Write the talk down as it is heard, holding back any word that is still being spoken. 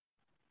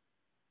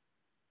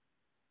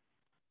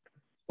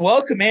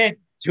Welcome in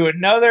to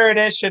another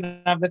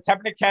edition of the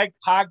Tempting Keg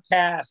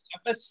Podcast,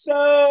 So,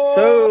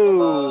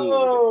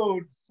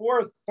 episode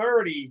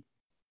 430.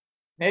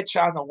 Mitch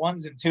on the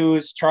ones and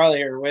twos. Charlie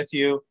here with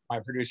you. My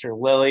producer,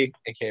 Lily,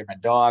 aka my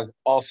dog,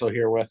 also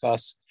here with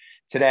us.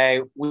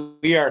 Today,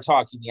 we are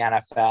talking the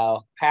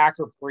NFL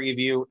Packer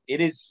preview.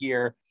 It is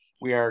here.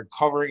 We are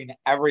covering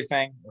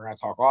everything. We're going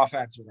to talk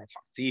offense, we're going to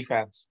talk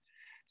defense,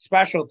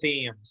 special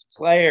teams,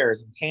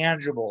 players,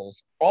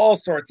 intangibles, all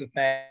sorts of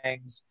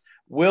things.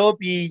 Will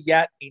be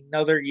yet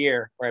another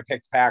year where I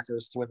picked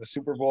Packers to win the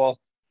Super Bowl.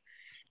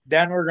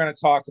 Then we're going to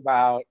talk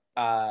about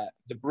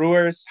the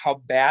Brewers,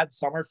 how bad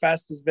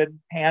Summerfest has been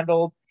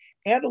handled,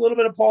 and a little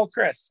bit of Paul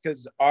Chryst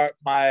because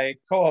my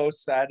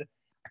co-host said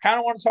I kind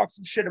of want to talk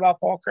some shit about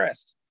Paul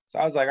Chryst. So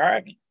I was like, all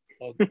right,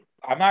 well,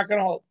 I'm not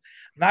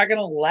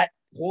gonna let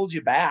hold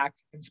you back.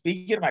 And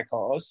speaking of my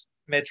co-host,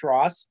 Mitch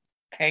Ross,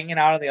 hanging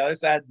out on the other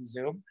side of the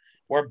Zoom,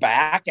 we're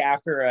back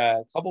after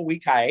a couple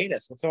week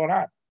hiatus. What's going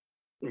on?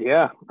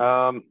 yeah,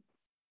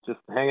 just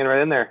hanging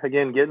right in there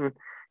again, getting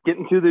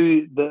to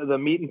the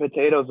meat and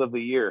potatoes of the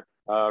year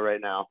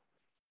right now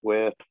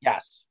with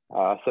Yes.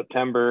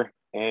 September,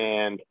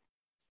 and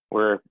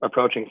we're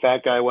approaching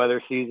fat guy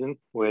weather season,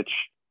 which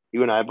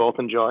you and I both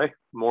enjoy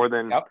more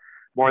than Yep.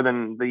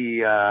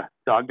 the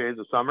dog days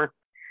of summer.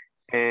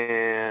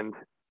 And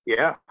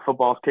yeah,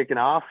 football's kicking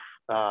off.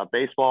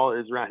 Baseball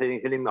is around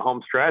hitting the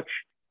home stretch.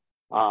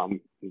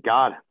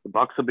 God, the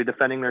Bucks will be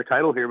defending their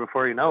title here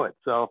before you know it.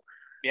 So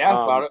Yeah,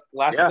 um, about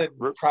less yeah, than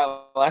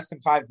less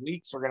than 5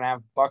 weeks. We're gonna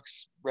have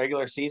Bucks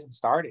regular season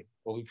starting.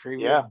 We'll be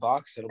yeah. previewing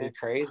Bucks. It'll be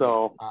crazy.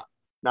 So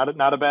not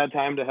a bad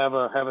time to have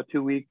a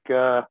 2 week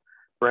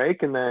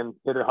break and then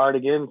hit it hard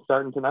again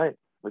starting tonight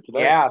or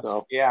today.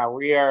 So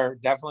We are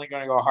definitely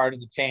going to go hard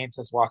in the paint,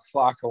 as Waka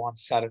Flocka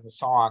once said in the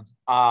song.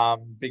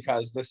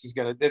 Because this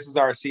is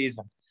our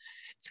season.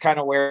 It's kind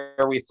of where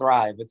we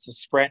thrive. It's a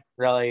sprint,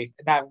 really.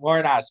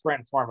 We're not a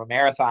sprint. It's more of a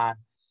marathon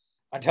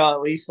until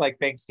at least like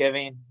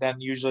Thanksgiving. Then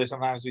usually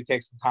sometimes we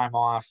take some time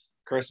off.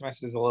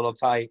 Christmas is a little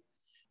tight,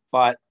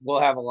 but we'll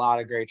have a lot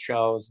of great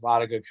shows, a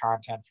lot of good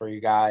content for you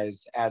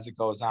guys as it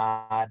goes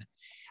on.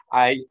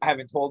 I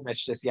haven't told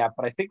Mitch this yet,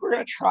 but I think we're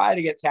going to try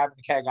to get Tap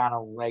and Keg on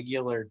a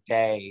regular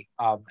day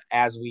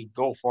as we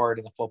go forward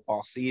in the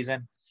football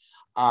season,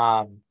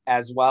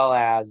 as well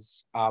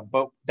as,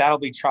 but that'll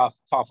be tough,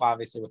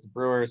 obviously, with the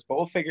Brewers, but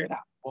we'll figure it out.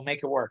 We'll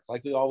make it work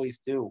like we always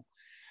do.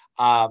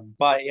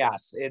 But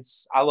yes,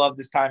 I love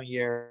this time of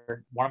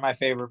year. One of my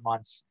favorite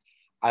months.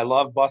 I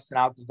love busting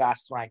out the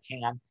vest when I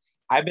can.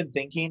 I've been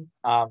thinking,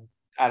 and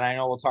I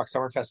know we'll talk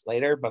Summerfest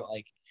later, but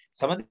like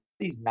some of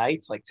these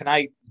nights, like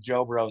tonight,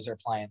 Joe Bros are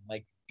playing.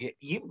 Like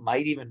you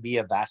might even be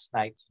a vest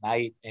night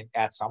tonight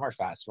at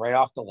Summerfest, right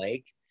off the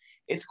lake.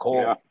 It's yeah,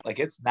 cold. Like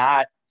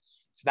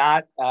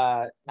not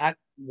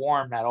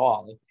warm at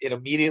all. It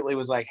immediately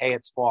was like, hey,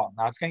 it's fall.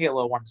 Now it's gonna get a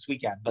little warm this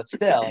weekend, but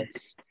still,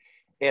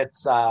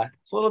 it's a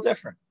little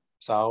different.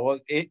 So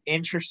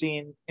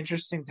interesting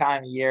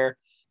time of year.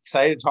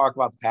 Excited to talk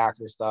about the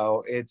Packers,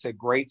 though. It's a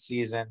great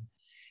season.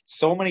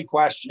 So many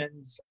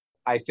questions.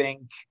 I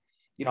think,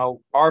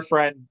 our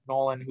friend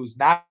Nolan, who's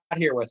not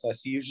here with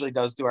us, he usually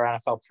does do our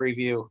NFL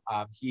preview.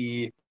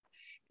 He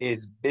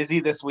is busy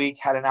this week,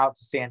 heading out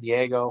to San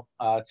Diego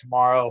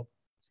tomorrow.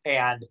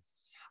 And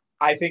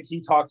I think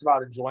he talked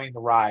about enjoying the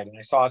ride. And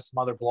I saw some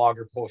other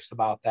blogger posts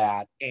about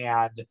that.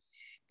 And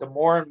the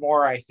more and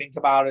more I think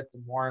about it,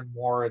 the more and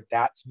more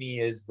that to me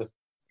is the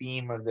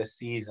theme of this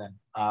season.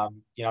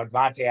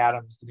 Davante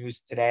Adams, the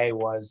news today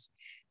was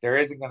there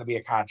isn't going to be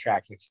a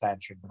contract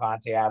extension.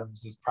 Davante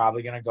Adams is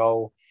probably going to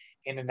go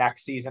into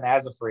next season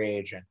as a free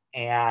agent.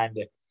 And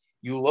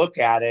you look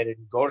at it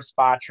and go to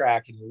Spot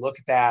Track and you look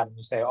at that and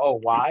you say, oh,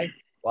 why?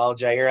 Well,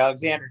 Jair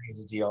Alexander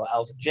needs a deal.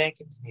 Elton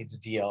Jenkins needs a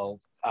deal.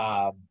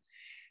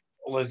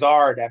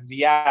 Lazard,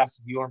 MVS,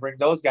 if you want to bring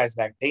those guys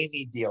back, they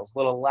need deals,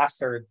 little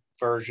lesser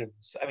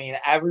versions. I mean,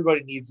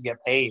 everybody needs to get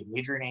paid.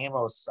 Adrian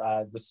Amos,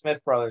 the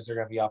Smith brothers are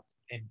going to be up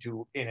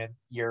in a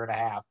year and a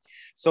half.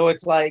 So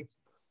it's like,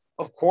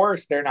 of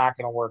course, they're not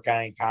going to work on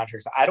any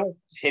contracts. I don't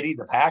pity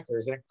the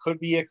Packers, and it could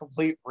be a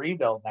complete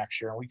rebuild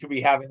next year. And we could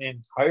be having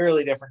an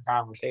entirely different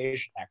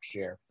conversation next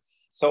year.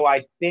 So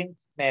I think,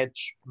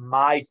 Mitch,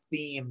 my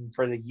theme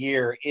for the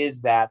year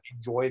is that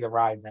enjoy the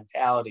ride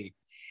mentality.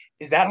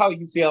 Is that how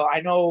you feel?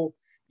 I know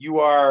you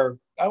are.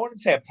 I wouldn't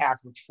say a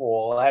Packer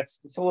troll. It's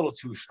a little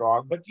too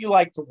strong. But you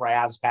like to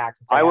razz Packer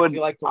I fans. would,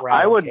 You like to I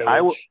rattle would,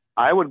 I would,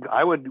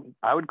 cage.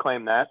 I would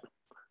claim that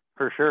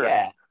for sure.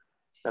 Yeah.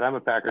 That I'm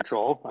a Packer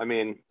troll. I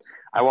mean,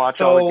 I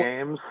watch all the So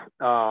games,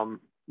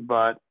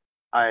 but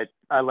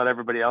I let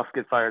everybody else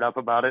get fired up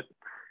about it,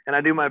 and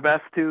I do my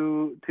best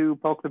to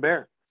poke the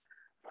bear.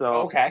 So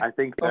okay, I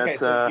think okay.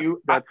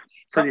 So that's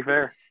some pretty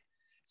fair.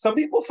 some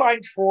people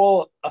find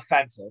troll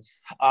offensive.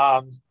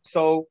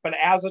 But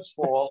as a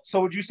troll,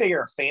 so would you say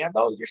you're a fan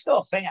though? You're still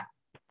a fan.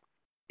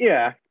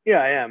 Yeah,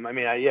 I am. I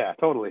mean, yeah,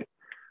 totally.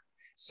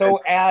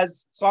 So I'm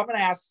going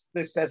to ask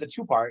this as a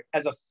two part.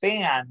 As a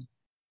fan,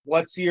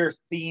 what's your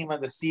theme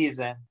of the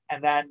season?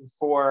 And then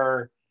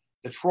for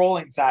the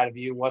trolling side of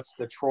you, what's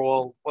the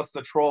troll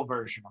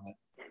version of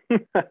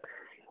it?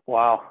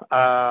 Wow.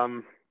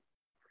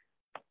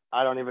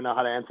 I don't even know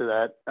how to answer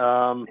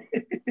that.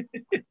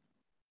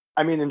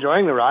 I mean,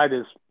 enjoying the ride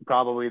is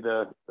probably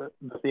the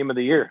theme of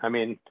the year. I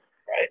mean,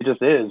 Right. it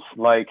just is.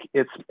 Like,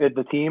 it's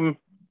the team.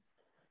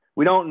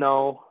 We don't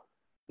know.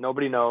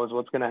 Nobody knows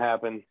what's going to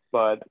happen,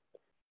 but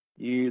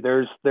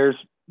there's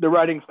the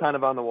writing's kind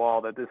of on the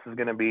wall that this is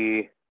going to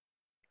be,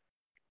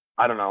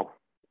 I don't know,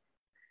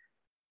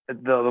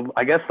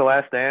 I guess the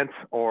last dance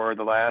or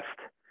the last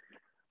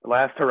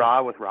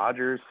hurrah with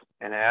Rodgers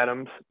and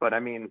Adams. But I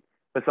mean,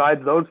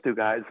 besides those two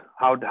guys,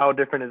 how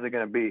different is it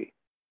going to be?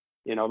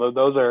 You know,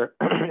 those are.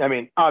 I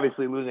mean,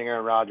 obviously losing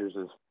Aaron Rodgers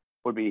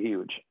would be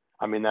huge.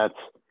 I mean, that's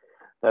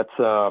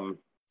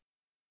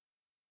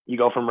you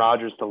go from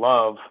Rodgers to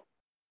Love.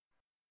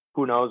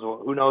 Who knows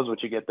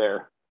what you get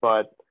there?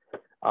 But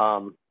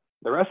the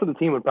rest of the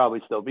team would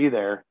probably still be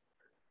there,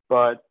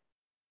 but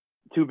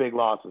two big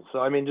losses. So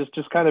I mean,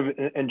 just kind of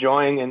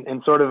enjoying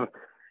and sort of,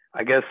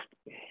 I guess,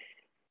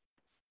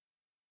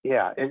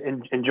 yeah,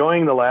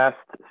 enjoying the last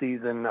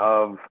season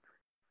of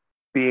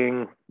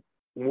being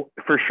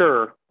for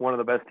sure one of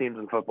the best teams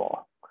in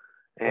football,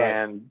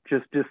 and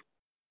just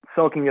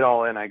soaking it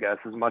all in, I guess,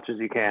 as much as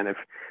you can. If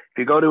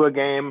you go to a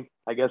game,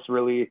 I guess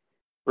really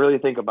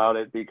think about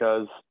it,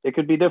 because it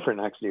could be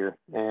different next year,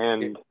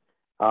 and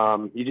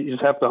you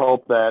just have to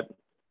hope that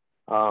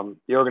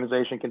the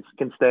organization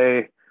can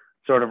stay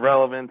sort of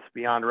relevant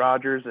beyond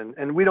Rodgers,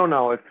 and we don't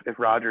know if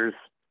Rodgers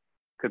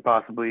could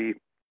possibly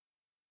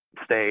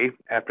stay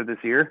after this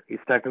year. He's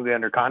technically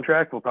under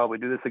contract. We'll probably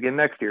do this again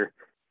next year,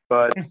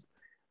 but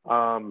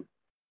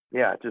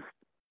yeah,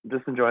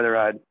 just enjoy the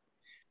ride.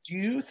 Do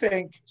you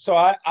think so?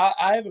 I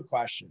have a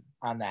question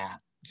on that.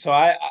 So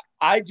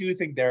I do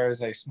think there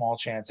is a small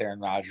chance Aaron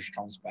Rodgers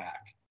comes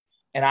back,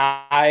 and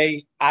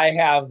I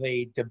have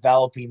a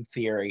developing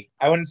theory.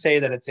 I wouldn't say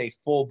that it's a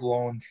full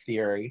blown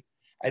theory.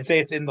 I'd say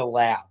it's in the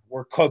lab.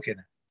 We're cooking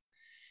it.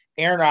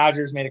 Aaron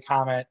Rodgers made a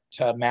comment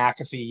to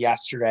McAfee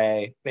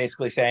yesterday,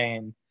 basically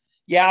saying,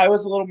 "Yeah, I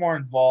was a little more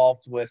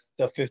involved with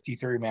the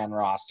 53-man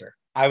roster.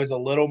 I was a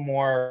little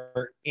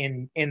more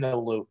in the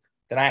loop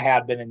than I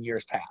had been in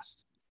years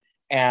past."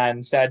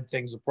 And said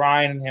things with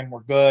Brian and him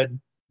were good,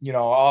 you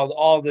know,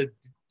 all the,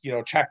 you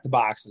know, check the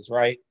boxes,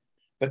 right?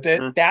 But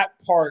that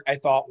part I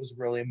thought was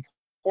really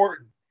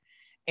important.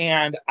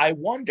 And I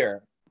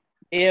wonder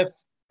if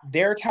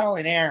they're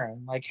telling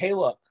Aaron, like, hey,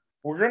 look,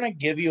 we're going to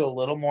give you a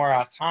little more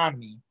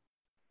autonomy,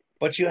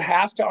 but you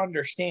have to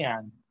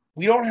understand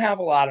we don't have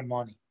a lot of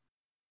money.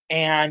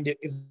 And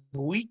if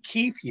we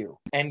keep you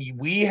and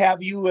we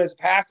have you as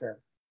Packer,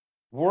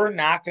 we're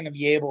not going to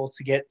be able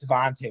to get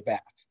Davante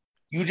back.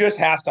 You just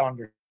have to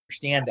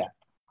understand that.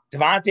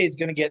 Davante is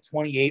going to get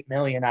 $28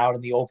 million out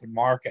in the open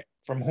market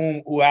from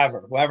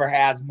whoever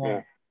has money.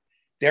 Yeah.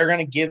 They're going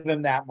to give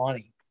him that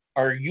money.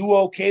 Are you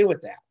okay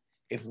with that?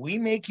 If we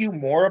make you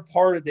more a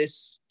part of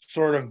this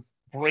sort of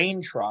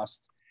brain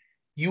trust,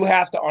 you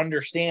have to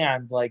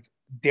understand, like,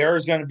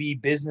 there's going to be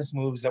business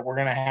moves that we're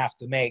going to have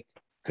to make,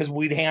 because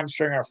we'd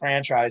hamstring our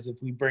franchise if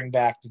we bring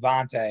back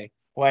Davante,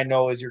 who I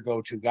know is your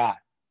go-to guy.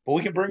 But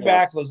we can bring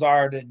back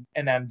Lazard and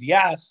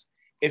MVS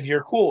if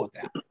you're cool with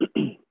that.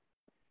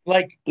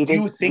 Like, do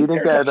you think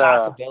there's a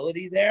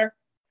possibility there?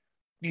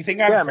 Do you think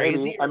I'm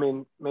crazy? Maybe. I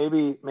mean,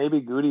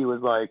 maybe Goody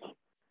was like,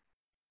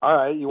 all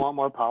right, you want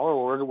more power?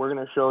 Well, we're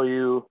going to show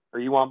you,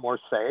 or you want more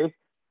say?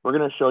 We're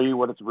going to show you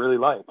what it's really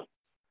like.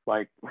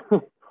 Like,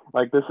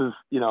 like this is,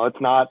 you know, it's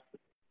not,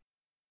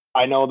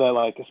 I know that,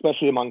 like,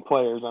 especially among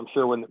players, I'm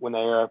sure when they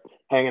are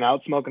hanging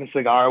out, smoking a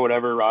cigar,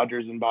 whatever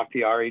Rodgers and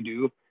Bakhtiari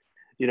do,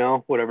 you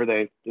know, whatever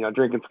they, you know,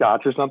 drinking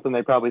scotch or something,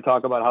 they probably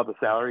talk about how the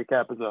salary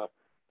cap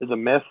is a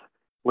myth,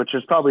 which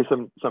there's probably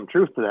some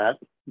truth to that.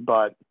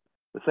 But at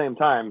the same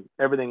time,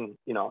 everything's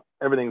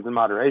in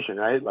moderation,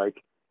 right? Like,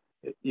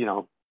 you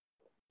know,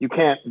 you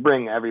can't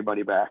bring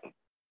everybody back.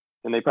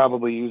 And they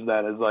probably use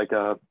that as like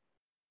a,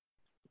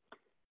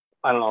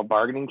 I don't know,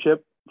 bargaining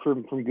chip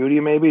from Goody,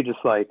 maybe,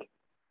 just like,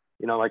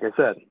 you know, like I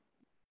said,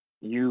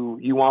 you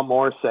want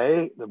more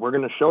say, we're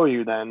going to show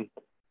you then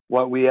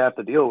what we have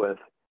to deal with.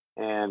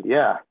 And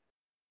yeah,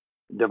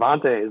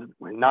 Davante is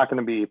not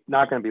going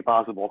to be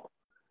possible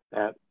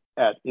at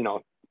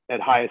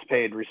highest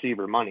paid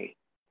receiver money.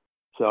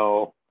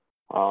 So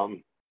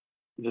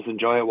just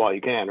enjoy it while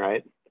you can,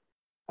 right?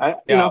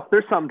 You know,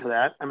 there's something to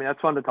that. I mean, that's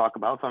fun to talk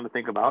about, fun to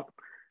think about.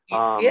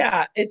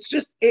 Yeah, it's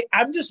just,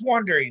 I'm just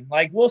wondering,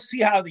 like, we'll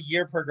see how the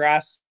year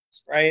progresses,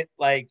 right?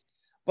 Like,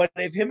 but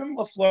if him and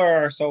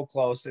LaFleur are so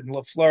close, and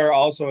LaFleur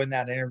also in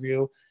that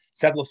interview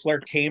said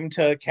LaFleur came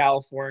to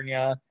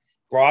California,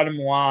 brought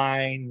him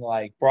wine,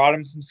 like brought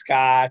him some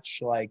scotch,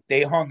 like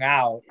they hung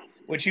out,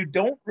 which you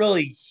don't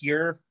really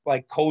hear,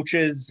 like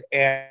coaches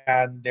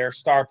and their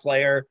star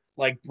player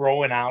like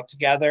broing out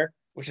together,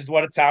 which is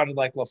what it sounded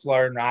like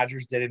LaFleur and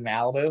Rodgers did in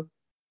Malibu,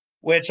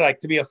 which, like,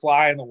 to be a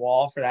fly on the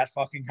wall for that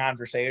fucking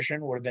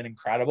conversation would have been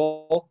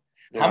incredible.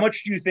 Yeah. How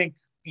much do you think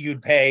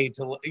you'd pay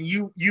to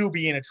you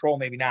being a troll?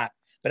 Maybe not,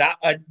 but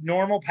a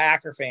normal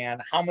Packer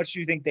fan, how much do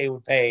you think they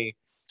would pay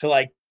to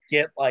like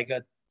get like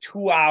a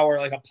 2 hour,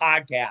 like a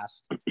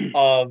podcast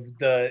of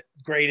the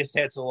greatest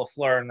hits of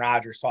LaFleur and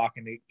Rodgers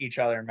talking to each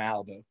other in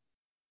Malibu?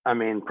 I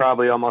mean,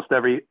 probably almost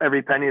every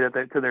penny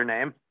to their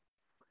name.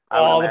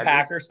 All the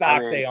Packer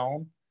stock they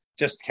own,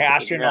 just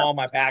cash in all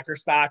my Packer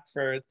stock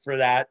for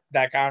that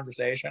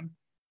conversation.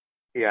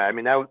 Yeah, I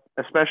mean that,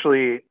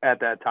 especially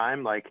at that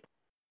time, like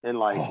in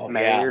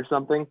May or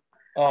something.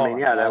 I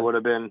mean, that would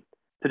have been,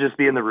 to just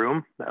be in the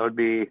room. That would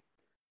be,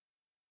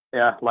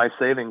 life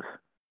savings.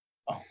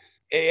 Oh,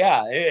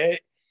 yeah,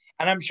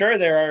 and I'm sure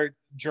there are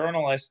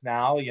journalists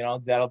now,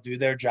 that'll do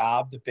their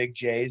job, the Big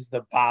J's,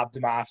 the Bob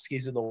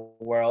Domofskis of the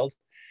world,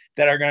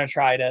 that are going to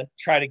try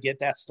to get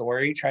that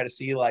story, try to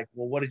see like,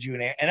 well, what did you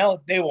name? And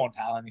they won't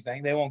tell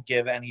anything. They won't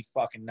give any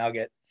fucking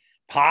nugget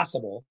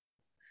possible.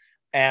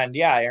 And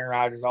Aaron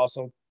Rodgers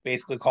also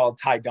basically called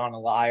Ty Dunn a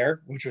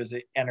liar, which was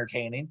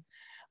entertaining,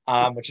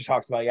 which I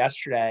talked about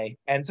yesterday.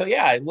 And so,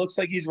 it looks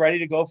like he's ready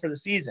to go for the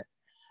season.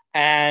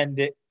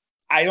 And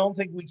I don't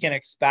think we can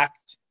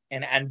expect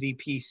an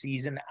MVP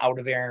season out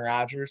of Aaron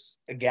Rodgers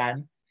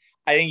again.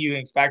 I think you can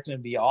expect him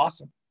to be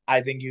awesome.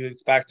 I think you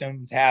expect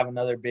him to have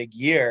another big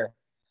year,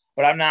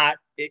 but I'm not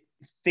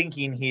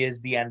thinking he is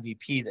the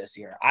MVP this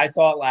year. I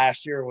thought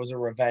last year was a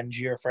revenge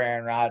year for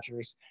Aaron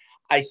Rodgers.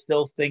 I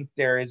still think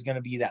there is going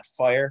to be that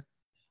fire.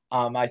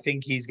 I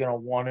think he's going to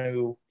want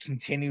to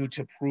continue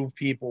to prove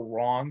people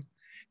wrong,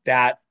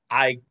 that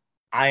I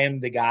am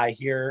the guy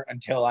here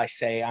until I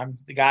say I'm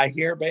the guy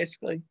here,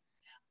 basically.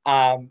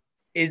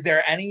 Is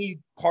there any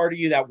part of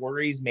you that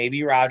worries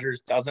maybe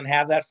Rodgers doesn't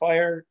have that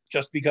fire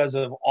just because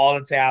of all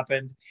that's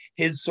happened,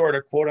 his sort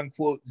of quote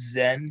unquote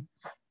zen,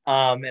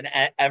 and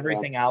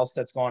everything else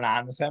that's going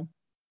on with him?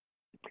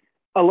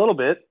 A little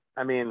bit.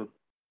 I mean,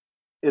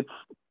 I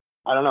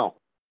don't know.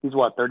 He's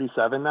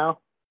 37 now.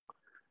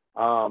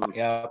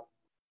 Yeah.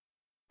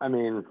 I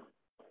mean,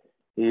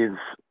 he's,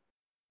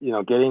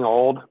 getting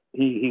old.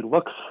 He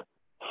looks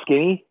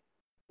skinny.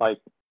 Like,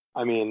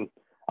 I mean,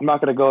 I'm not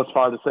going to go as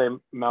far to say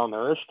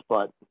malnourished,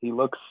 but he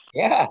looks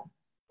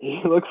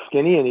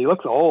skinny and he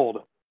looks old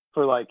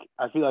for I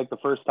feel like the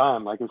first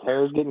time. Like, his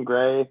hair is getting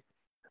gray.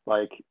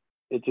 Like,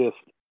 it just,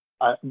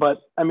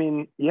 but I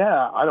mean,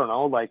 I don't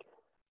know. Like,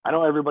 I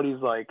know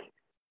everybody's like,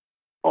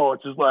 oh,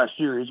 it's his last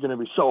year, he's going to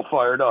be so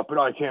fired up and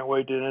I can't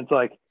wait to. And it's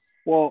like,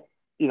 well,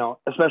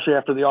 especially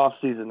after the off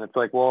season, it's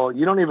like, well,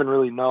 you don't even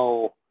really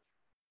know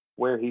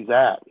where he's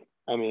at.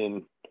 I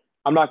mean,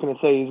 I'm not going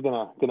to say he's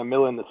going to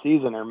mill in the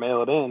season or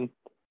mail it in,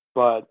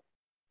 but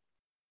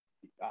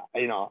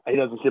he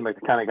doesn't seem like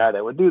the kind of guy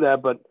that would do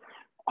that. But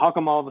how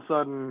come all of a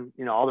sudden,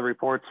 all the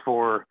reports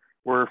were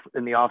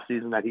in the off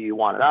season that he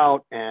wanted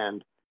out,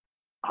 and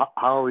how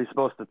are we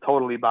supposed to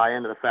totally buy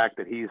into the fact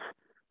that he's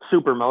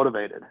super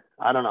motivated?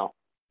 I don't know.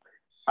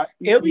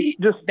 It'll be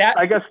just that,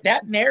 I guess,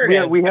 that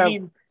narrative.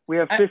 We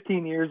have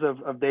 15 years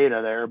of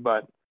data there,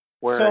 but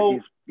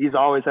he's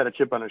always had a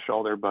chip on his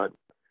shoulder. But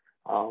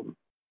I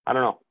don't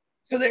know.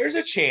 So there's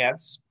a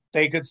chance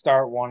they could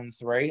start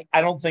 1-3.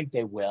 I don't think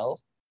they will,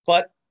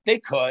 but they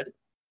could.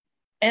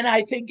 And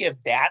I think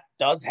if that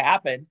does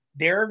happen,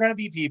 there are going to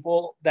be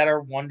people that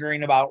are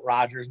wondering about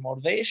Rodgers'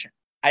 motivation.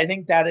 I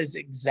think that is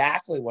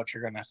exactly what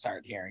you're going to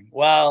start hearing.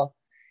 Well,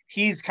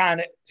 he's kind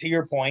of, to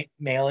your point,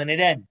 mailing it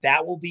in.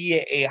 That will be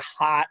a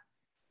hot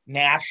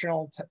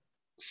national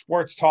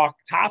sports talk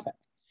topic,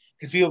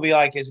 because people will be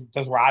like,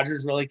 does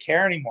Rodgers really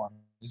care anymore?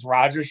 Is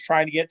Rodgers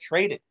trying to get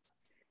traded?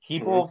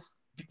 People,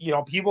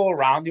 people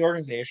around the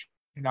organization,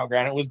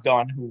 granted it was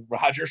Dunn, who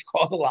Rodgers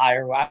called a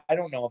liar. I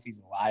don't know if he's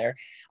a liar.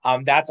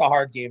 That's a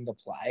hard game to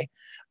play.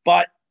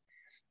 But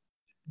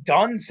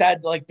Dunn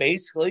said,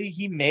 basically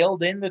he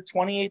mailed in the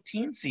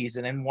 2018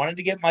 season and wanted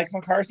to get Mike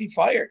McCarthy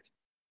fired.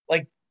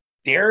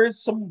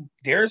 There's some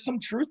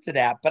truth to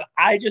that, but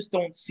I just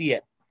don't see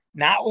it.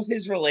 Not with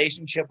his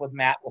relationship with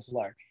Matt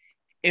LaFleur.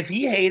 If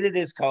he hated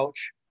his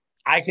coach,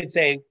 I could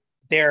say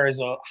there is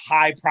a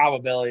high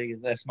probability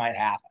this might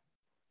happen.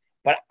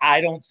 But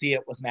I don't see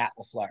it with Matt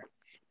LaFleur.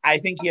 I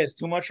think he has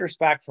too much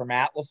respect for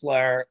Matt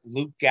LaFleur,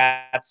 Luke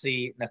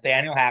Getsy,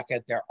 Nathaniel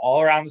Hackett. They're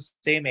all around the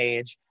same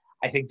age.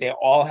 I think they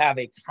all have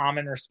a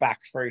common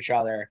respect for each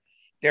other.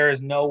 There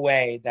is no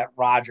way that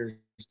Rodgers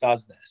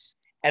does this.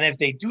 And if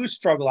they do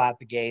struggle out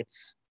the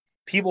gates,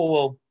 people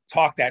will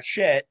talk that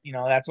shit.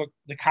 That's what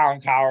the Colin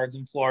Cowards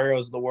and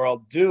Florios of the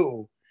world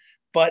do.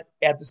 But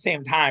at the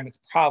same time, it's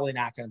probably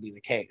not going to be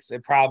the case.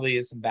 It probably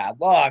is some bad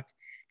luck.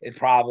 It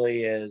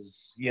probably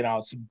is,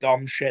 some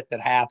dumb shit that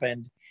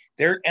happened.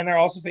 They're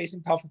also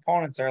facing tough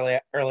opponents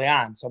early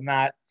on. So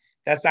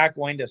that's not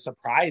going to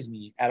surprise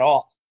me at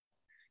all.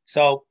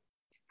 So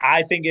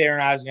I think Aaron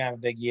Rodgers is going to have a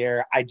big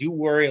year. I do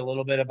worry a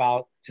little bit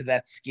about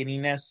that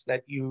skinniness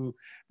that you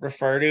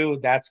refer to.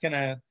 It's going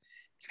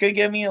to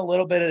give me a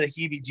little bit of the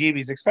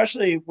heebie-jeebies,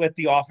 especially with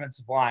the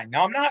offensive line.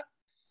 Now, I'm not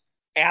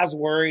as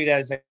worried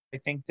as I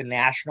think the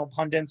national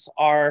pundits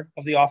are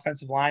of the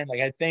offensive line.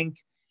 I think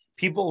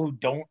people who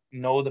don't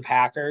know the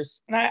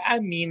Packers, and I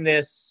mean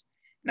this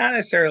not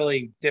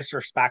necessarily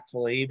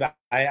disrespectfully, but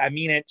I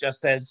mean it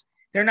just as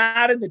they're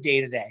not in the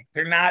day-to-day.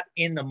 They're not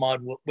in the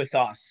mud with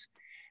us.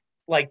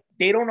 Like,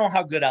 they don't know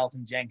how good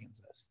Elton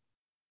Jenkins is.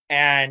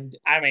 And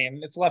I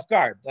mean, it's left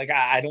guard. Like,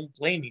 I don't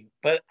blame you.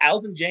 But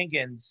Elton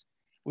Jenkins,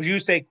 would you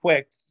say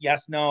quick,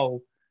 yes,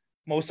 no,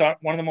 one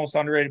of the most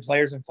underrated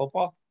players in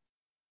football?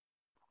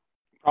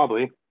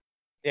 Probably.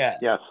 Yeah.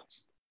 Yes.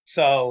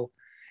 So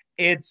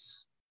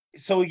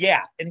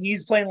yeah, and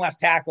he's playing left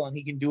tackle and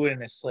he can do it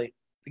in his sleep.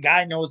 The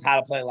guy knows how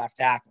to play left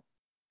tackle.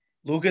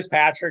 Lucas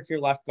Patrick, your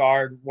left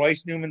guard,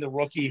 Royce Newman, the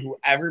rookie who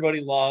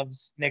everybody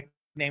loves,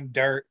 nicknamed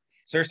Dirt.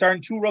 So they're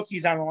starting 2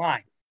 rookies on the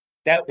line.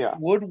 That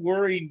would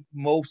worry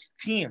most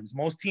teams.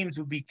 Most teams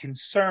would be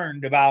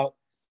concerned about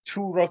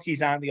 2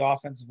 rookies on the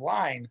offensive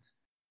line.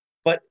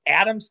 But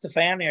Adam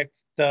Stefanich,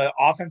 the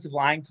offensive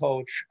line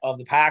coach of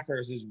the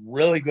Packers, is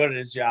really good at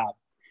his job.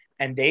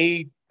 And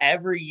they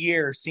every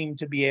year seem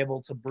to be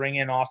able to bring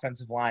in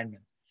offensive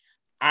linemen.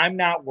 I'm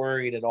not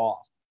worried at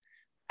all.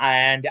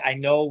 And I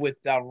know with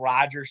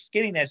Rodgers'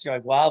 skinniness, you're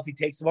like, well, if he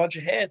takes a bunch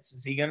of hits,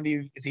 is he going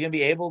to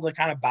be able to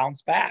kind of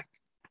bounce back?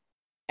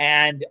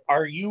 And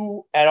are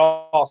you at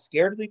all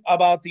scared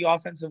about the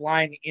offensive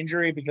line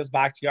injury because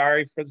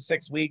Bakhtiari for the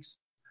 6 weeks?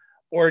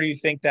 Or do you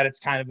think that it's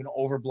kind of an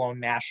overblown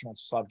national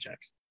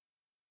subject?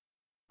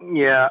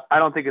 Yeah, I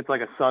don't think it's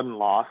like a sudden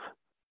loss.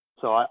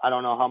 So I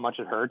don't know how much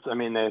it hurts. I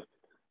mean,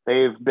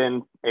 they've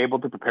been able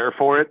to prepare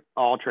for it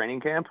all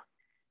training camp.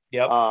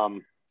 Yep.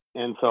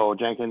 And so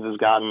Jenkins has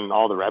gotten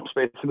all the reps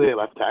basically at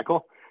left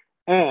tackle.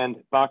 And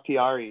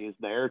Bakhtiari is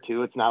there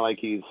too. It's not like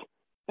he's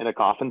in a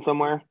coffin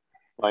somewhere.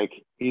 Like,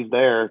 he's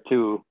there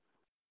to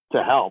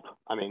help.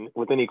 I mean,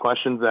 with any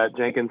questions that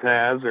Jenkins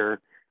has or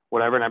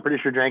whatever, and I'm pretty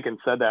sure Jenkins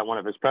said that at one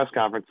of his press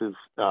conferences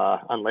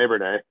on Labor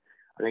Day,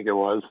 I think it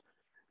was,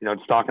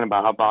 just talking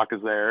about how Bach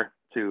is there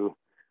to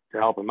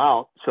help him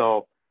out.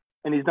 So,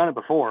 and he's done it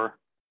before.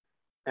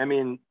 I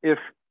mean, if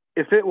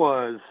it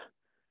was,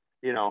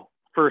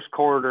 first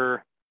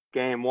quarter,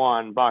 game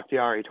 1,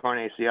 Bakhtiari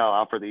torn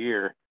ACL out for the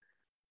year,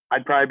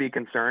 I'd probably be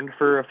concerned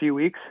for a few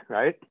weeks,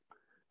 right?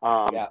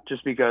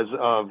 Just because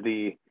of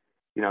the,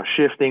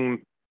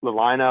 shifting the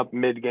lineup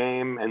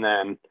mid-game and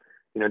then,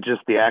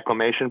 just the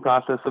acclimation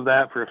process of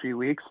that for a few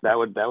weeks, that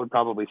would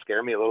probably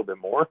scare me a little bit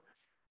more.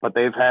 But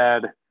they've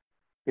had,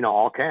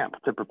 all camp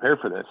to prepare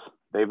for this.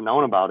 They've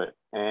known about it.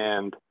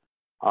 And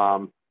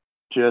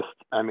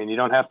you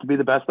don't have to be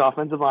the best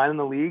offensive line in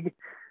the league.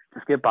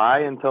 Just get by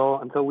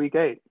until week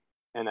 8.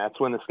 And that's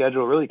when the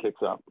schedule really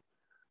kicks up.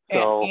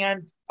 So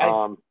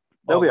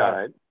they'll be all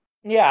right.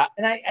 Yeah.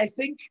 And I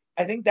think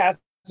that's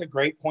a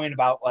great point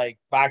about like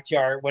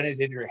Bakhtiari when his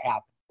injury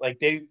happened. Like,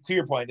 to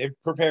your point,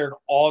 they've prepared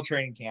all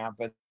training camp,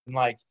 and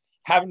like,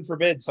 heaven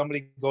forbid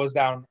somebody goes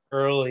down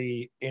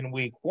early in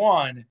week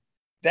 1,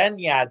 then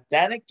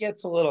it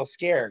gets a little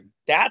scary.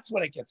 That's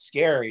when it gets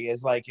scary,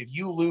 is like if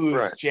you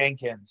lose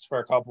Jenkins for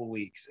a couple of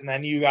weeks and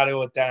then you got to go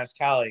with Dennis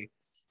Kelly.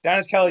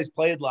 Dennis Kelly's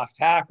played left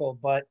tackle,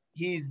 but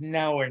he's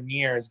nowhere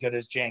near as good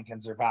as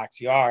Jenkins or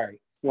Bakhtiari.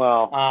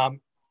 Well,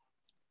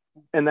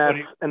 and that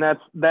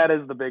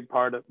is the big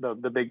part of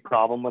the big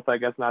problem with, I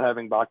guess, not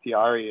having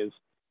Bakhtiari is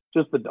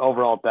just the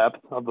overall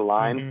depth of the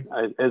line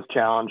is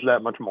challenged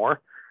that much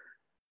more.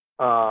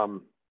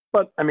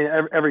 But I mean,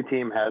 every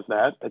team has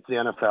that. It's the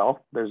NFL.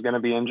 There's going to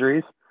be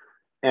injuries,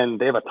 and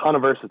they have a ton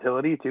of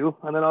versatility too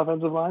on that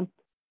offensive line.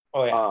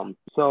 Oh yeah.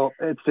 So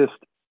it's just,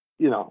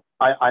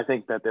 I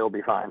think that they'll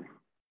be fine.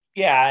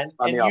 Yeah,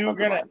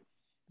 and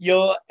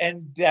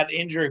that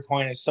injury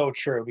point is so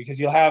true, because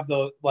you'll have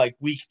the like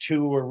week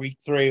 2 or week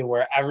 3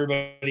 where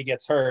everybody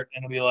gets hurt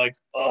and it'll be like,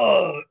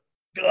 oh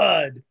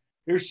God,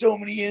 there's so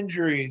many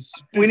injuries.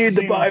 We need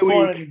the bye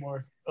week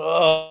anymore.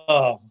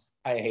 Oh,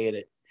 I hate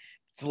it.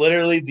 It's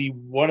literally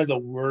one of the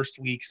worst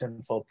weeks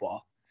in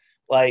football.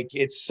 Like,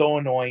 it's so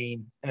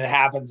annoying, and it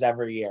happens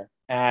every year,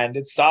 and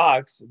it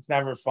sucks. It's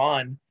never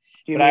fun.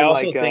 But I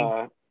also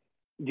think.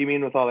 Do you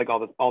mean with all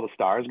the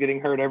stars getting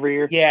hurt every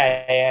year?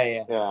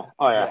 Yeah.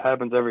 Oh yeah, it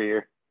happens every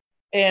year.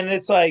 And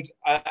it's like,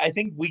 I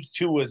think week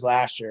 2 was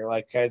last year.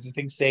 Like, guys, I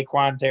think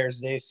Saquon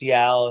tears his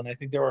ACL, and I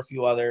think there were a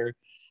few other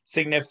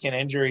significant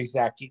injuries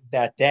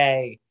that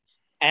day.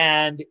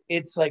 And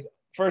it's like,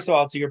 first of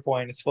all, to your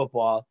point, it's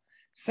football.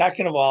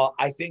 Second of all,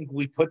 I think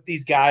we put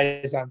these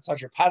guys on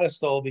such a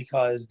pedestal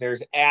because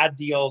there's ad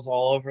deals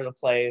all over the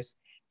place.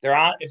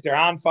 If they're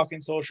on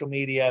fucking social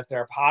media, if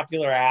they're a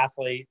popular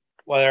athlete,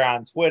 whether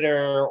on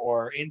Twitter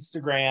or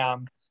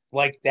Instagram,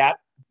 like, that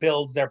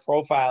builds their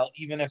profile,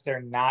 even if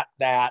they're not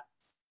that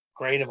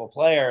great of a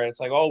player. It's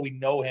like, oh, we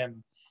know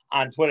him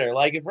on Twitter.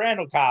 Like, if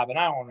Randall Cobb, and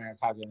I don't want Randall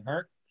Cobb getting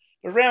hurt,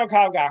 but if Randall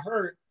Cobb got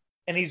hurt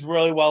and he's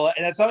really well,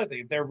 and that's the other thing,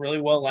 if they're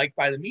really well liked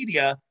by the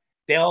media,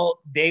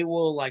 they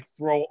will like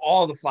throw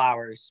all the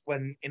flowers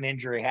when an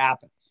injury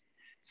happens.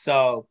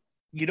 So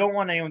you don't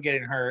want anyone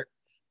getting hurt.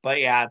 But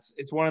yeah,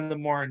 it's one of the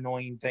more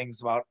annoying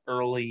things about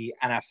early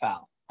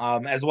NFL.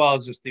 As well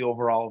as just the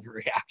overall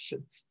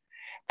overreactions.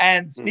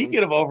 And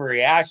speaking of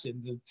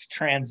overreactions, it's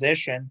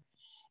transition.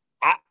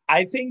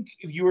 I think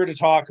if you were to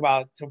talk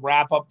about, to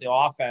wrap up the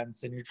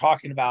offense, and you're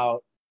talking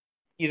about,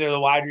 either the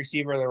wide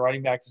receiver or the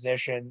running back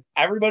position.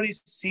 Everybody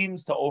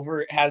seems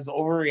to has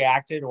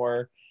overreacted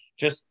or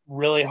just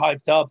really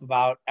hyped up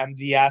about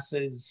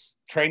MVS's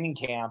training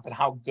camp and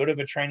how good of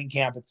a training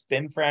camp it's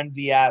been for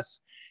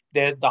MVS.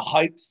 The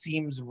hype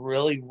seems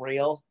really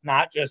real,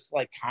 not just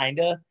like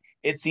kinda.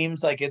 It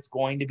seems like it's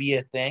going to be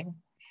a thing.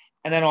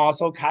 And then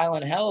also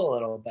Kylan Hill a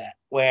little bit,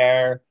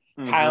 where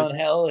Kylan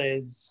Hill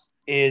is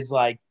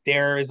like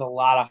there is a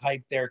lot of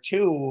hype there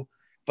too.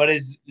 But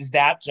is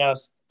that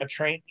just a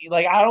train?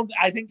 Like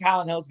I think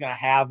Kylan Hill is going to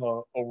have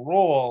a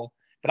role,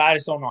 but I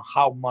just don't know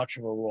how much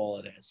of a role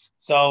it is.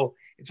 So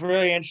it's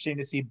really interesting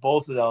to see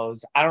both of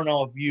those. I don't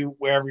know if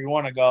wherever you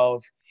want to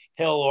go, if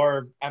Hill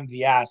or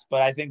MVS,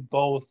 but I think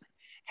both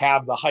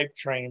have the hype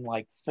train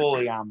like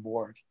fully on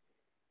board.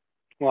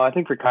 Well, I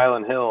think for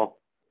Kylan Hill,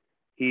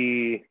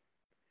 he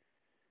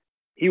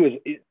was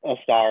a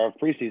star of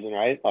preseason,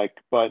 right? Like,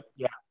 but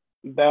yeah,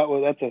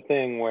 that's a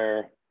thing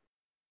where,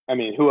 I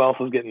mean, who else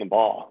was getting the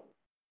ball?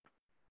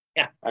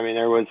 Yeah. I mean,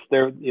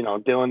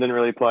 Dillon didn't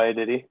really play,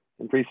 did he,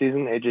 in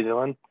preseason? AJ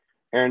Dillon.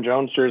 Aaron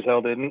Jones sure as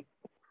hell didn't.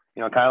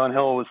 Kylan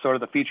Hill was sort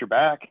of the feature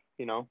back,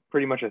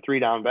 pretty much a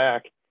 3-down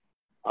back.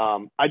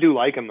 I do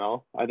like him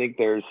though. I think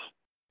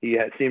he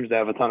seems to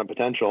have a ton of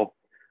potential.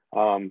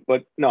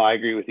 But no, I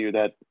agree with you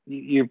that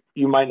you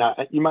might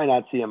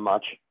not see him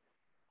much.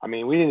 I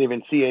mean, we didn't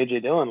even see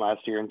AJ Dillon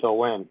last year until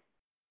when?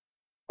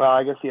 Well,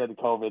 I guess he had the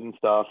COVID and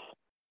stuff.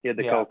 He had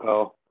the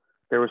Coco.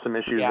 There were some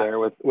issues there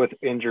with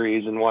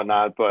injuries and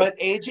whatnot. But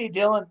AJ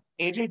Dillon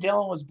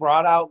was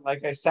brought out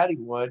like I said he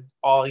would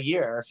all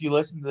year. If you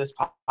listen to this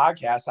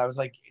podcast, I was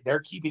like,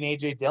 they're keeping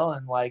AJ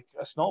Dillon like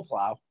a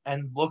snowplow,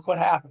 and look what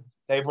happened.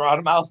 They brought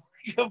him out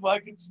like a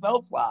fucking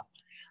snowplow.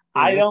 Mm-hmm.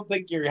 I don't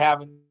think you're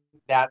having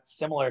that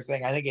similar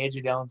thing. I think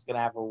AJ Dillon's going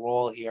to have a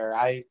role here.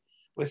 I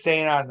was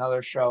saying on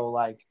another show,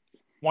 like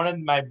one of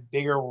my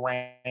bigger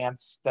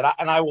rants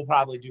I will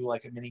probably do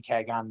like a mini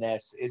keg on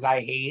this is I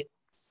hate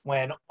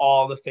when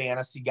all the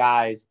fantasy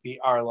guys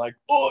are like,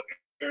 oh,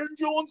 Aaron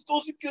Jones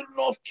doesn't get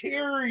enough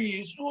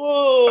carries.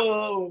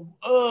 Whoa,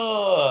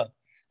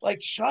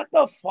 like shut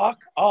the fuck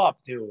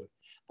up, dude.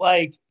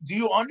 Like, do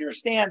you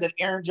understand that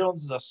Aaron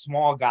Jones is a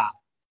small guy?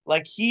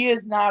 Like, he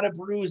is not a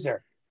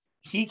bruiser.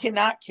 He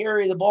cannot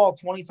carry the ball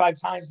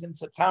 25 times in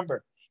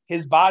September.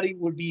 His body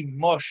would be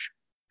mush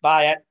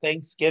by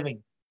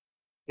Thanksgiving.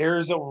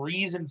 There's a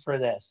reason for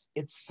this.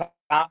 It's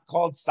not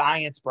called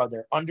science,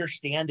 brother.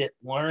 Understand it,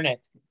 learn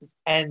it.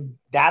 And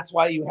that's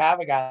why you have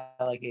a guy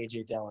like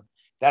AJ Dillon.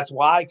 That's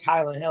why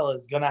Kylan Hill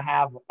is going to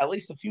have at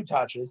least a few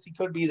touches. He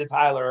could be the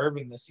Tyler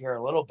Irving this year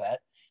a little bit, a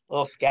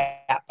little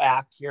scat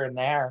back here and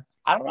there.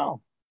 I don't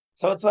know.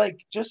 So it's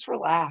like, just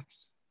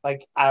relax.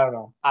 Like, I don't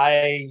know.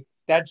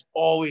 That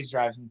always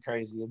drives me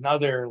crazy.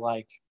 Another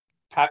like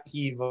pet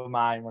peeve of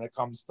mine when it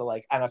comes to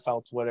like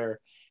NFL Twitter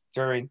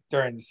during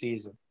the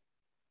season.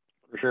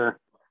 For sure.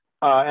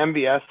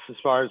 MVS, as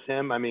far as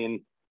him, I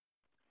mean,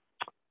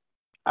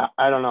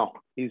 I don't know.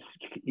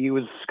 He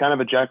was kind of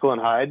a Jekyll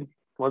and Hyde,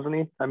 wasn't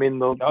he? I mean,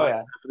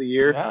 the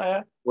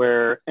year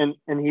where and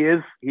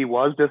he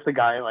was just a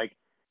guy like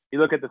you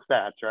look at the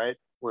stats, right?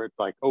 Where it's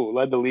like, oh,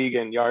 led the league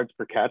in yards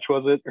per catch,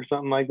 was it, or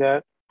something like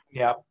that?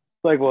 Yeah.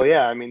 It's like, well,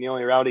 yeah. I mean, the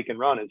only route he can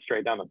run is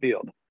straight down the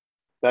field.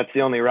 That's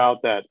the only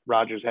route that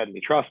Rodgers had any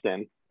trust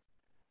in.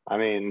 I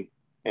mean,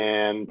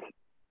 and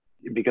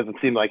because it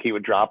seemed like he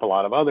would drop a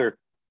lot of other,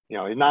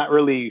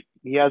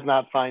 he has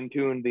not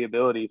fine-tuned the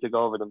ability to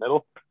go over the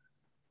middle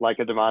like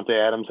a Davante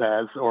Adams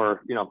has, or,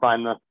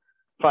 find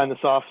the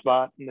soft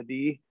spot in the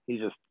D.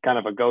 He's just kind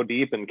of a go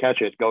deep and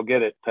catch it, go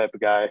get it type of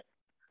guy.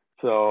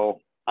 So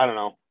I don't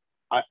know.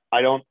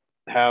 I don't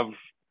have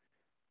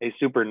a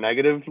super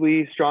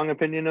negatively strong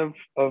opinion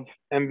of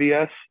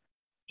MVS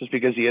just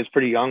because he is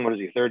pretty young. What is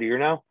he, third year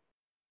now?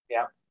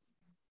 Yeah.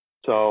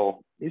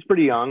 So he's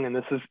pretty young, and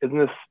isn't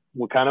this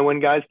what kind of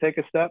when guys take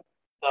a step?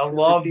 I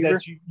love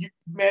that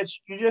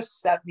Mitch, you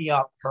just set me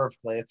up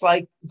perfectly. It's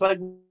like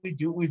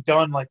we've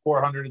done like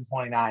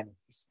 429 of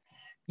these.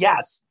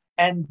 Yes.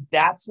 And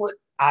that's what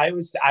I've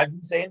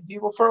been saying to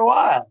people for a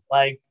while.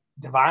 Like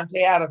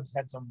Davante Adams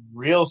had some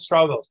real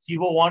struggles.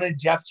 People wanted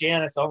Jeff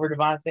Janis over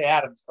Davante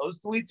Adams. Those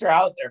tweets are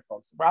out there,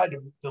 folks. They're probably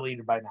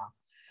deleted by now.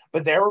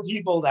 But there were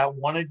people that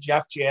wanted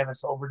Jeff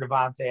Janis over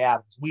Davante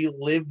Adams. We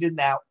lived in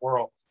that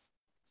world.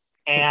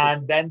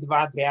 And then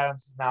Davante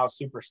Adams is now a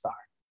superstar.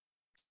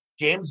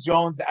 James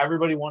Jones,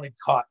 everybody wanted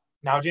cut.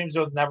 Now, James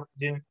Jones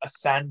didn't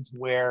ascend to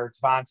where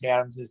Davante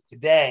Adams is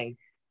today,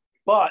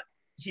 but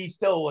he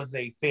still was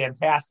a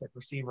fantastic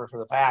receiver for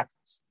the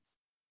Packers.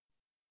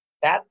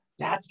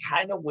 That's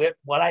kind of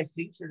what I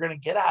think you're going to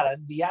get out of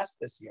MVS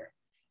this year.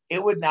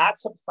 It would not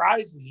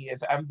surprise me if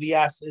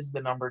MVS is the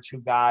number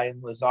 2 guy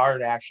and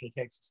Lazard actually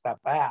takes a step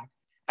back.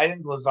 I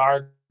think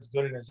Lazard is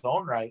good in his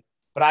own right,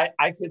 but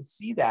I could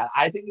see that.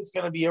 I think it's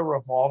going to be a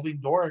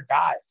revolving door of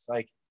guys.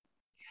 Like,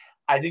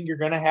 I think you're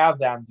going to have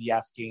the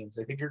MVS games.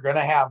 I think you're going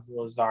to have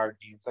Lazard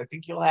games. I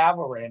think you'll have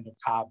a random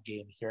Cobb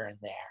game here and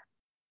there.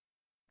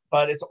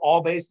 But it's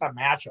all based on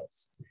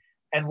matchups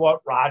and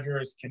what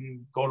Rodgers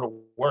can go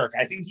to work.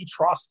 I think he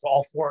trusts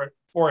all four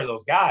of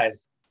those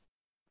guys.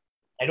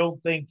 I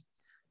don't think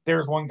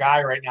there's one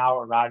guy right now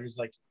where Rodgers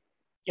like,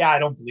 yeah, I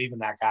don't believe in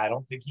that guy. I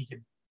don't think he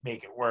can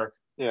make it work.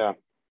 Yeah.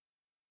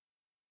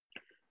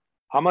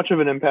 How much of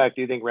an impact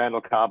do you think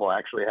Randall Cobb will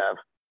actually have?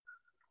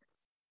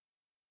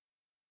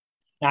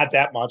 Not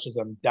that much, as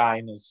I'm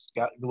dying. Has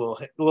got a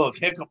little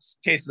hiccups,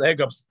 case of the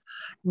hiccups.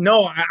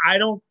 No, I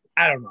don't.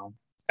 I don't know.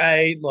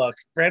 I look.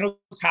 Randall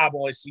Cobb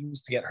always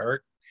seems to get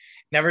hurt.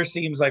 Never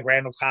seems like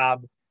Randall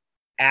Cobb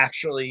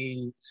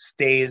actually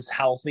stays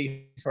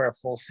healthy for a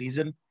full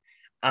season.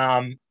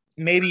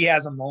 Maybe he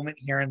has a moment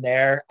here and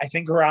there. I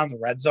think around the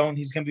red zone,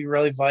 he's going to be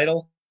really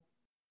vital.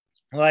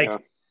 Like, Yeah.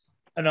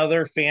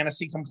 another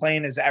fantasy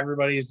complaint is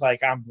everybody's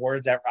like on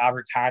board that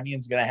Robert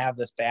Tonyan's going to have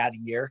this bad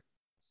year.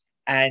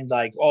 And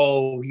like,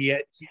 oh, he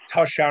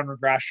touchdown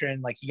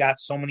regression. Like, he got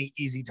so many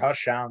easy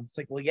touchdowns. It's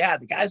like, well, yeah,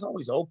 the guy's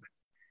always open.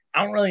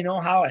 I don't really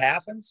know how it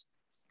happens,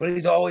 but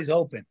he's always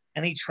open.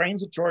 And he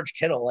trains with George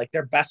Kittle. Like,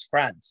 they're best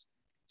friends.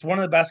 It's one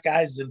of the best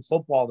guys in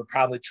football to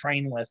probably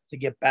train with to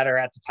get better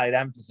at the tight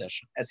end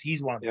position, as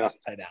he's one of the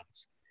best tight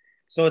ends.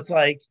 So it's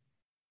like,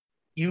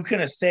 you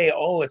can say,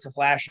 oh, it's a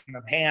flash in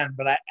the pan.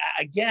 But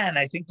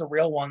I think the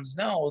real ones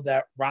know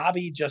that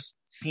Robbie just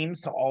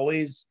seems to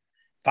always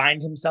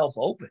find himself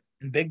open.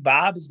 And Big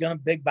Bob is going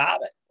to Big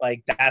Bob it.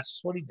 Like, that's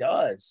what he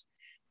does.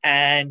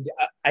 And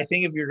I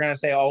think if you're going to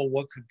say, oh,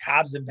 what could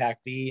Cobb's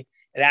impact be?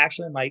 It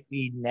actually might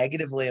be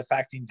negatively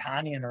affecting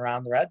Tonyan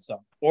around the red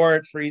zone, or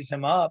it frees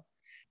him up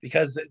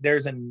because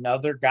there's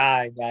another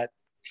guy that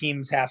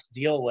teams have to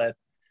deal with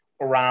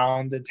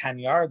around the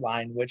 10-yard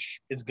line,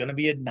 which is going to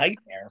be a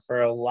nightmare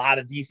for a lot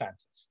of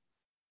defenses.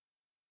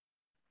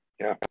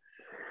 Yeah.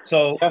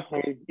 So,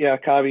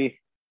 Cobby,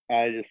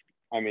 I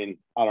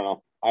don't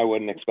know. I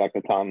wouldn't expect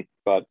a ton,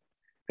 but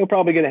he'll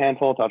probably get a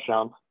handful of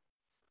touchdowns.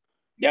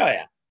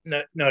 Yeah.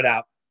 No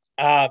doubt.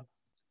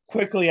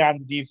 Quickly on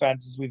the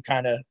defenses, we've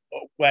kind of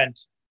went,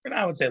 and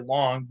I would say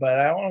long, but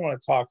I want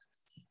to talk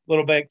a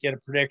little bit, get a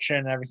prediction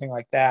and everything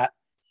like that.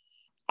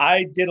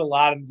 I did a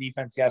lot of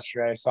defense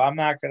yesterday, so I'm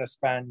not going to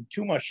spend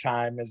too much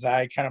time as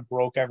I kind of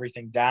broke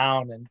everything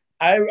down. And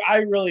I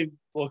really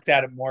looked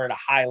at it more at a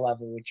high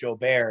level with Joe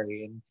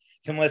Barry, and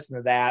can listen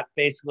to that.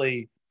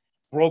 Basically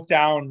broke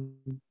down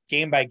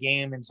game by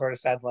game and sort of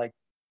said, like,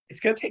 it's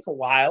going to take a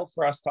while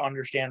for us to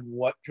understand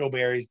what Joe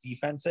Barry's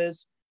defense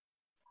is.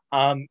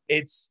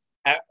 It's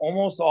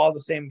almost all the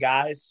same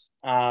guys.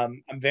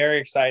 I'm very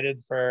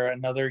excited for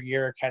another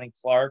year of Kenny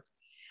Clark.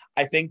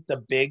 I think the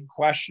big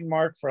question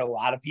mark for a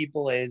lot of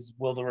people is,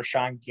 will the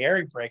Rashawn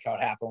Gary breakout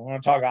happen? We're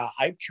going to talk about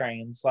hype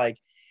trains. Like,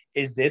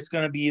 is this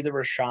going to be the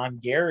Rashawn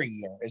Gary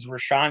year? Is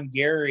Rashawn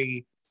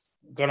Gary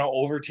going to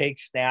overtake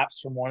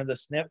snaps from one of the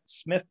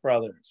Smith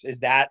brothers? Is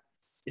that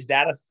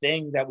a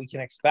thing that we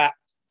can expect?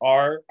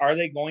 Are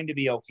they going to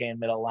be okay in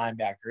middle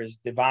linebacker? Is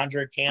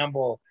Devondre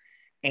Campbell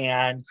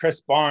and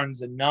Chris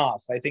Barnes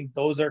enough? I think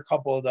those are a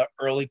couple of the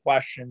early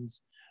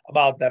questions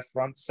about that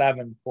front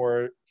seven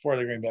for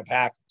the Green Bay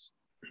Packers.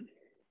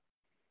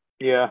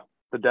 Yeah,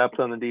 the depth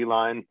on the D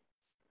line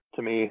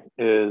to me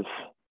is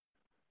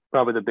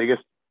probably the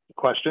biggest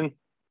question.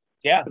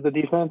 Yeah, for the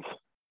defense.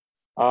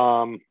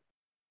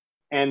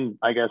 And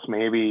I guess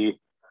maybe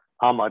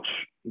how much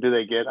do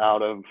they get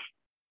out of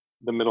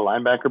the middle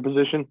linebacker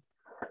position?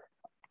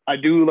 I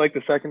do like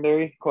the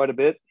secondary quite a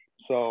bit,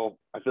 so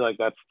I feel like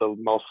that's the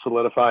most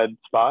solidified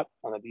spot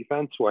on the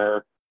defense.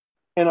 Where,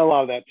 and a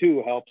lot of that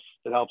too helps.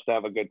 It helps to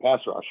have a good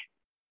pass rush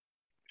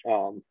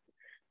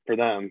for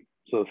them.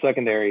 So the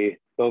secondary,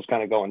 those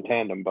kind of go in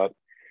tandem. But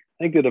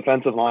I think the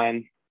defensive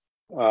line,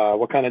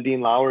 what kind of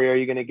Dean Lowry are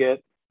you going to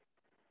get?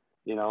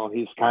 You know,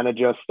 he's kind of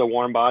just a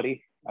warm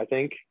body, I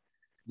think.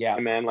 Yeah.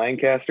 Man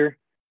Lancaster.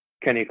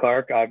 Kenny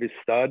Clark, obvious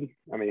stud.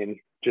 I mean,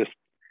 just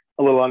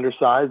a little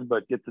undersized,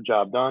 but gets the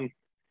job done.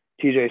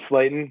 TJ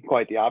Slayton,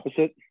 quite the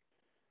opposite.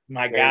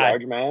 My Very guy.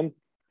 large man.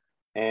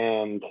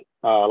 And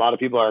a lot of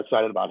people are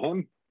excited about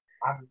him.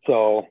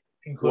 So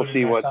we'll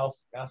see myself,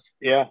 yes.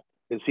 Yeah.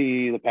 Is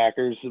he the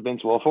Packers'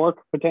 Vince Wilfork,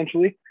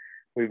 potentially?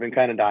 We've been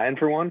kind of dying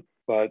for one,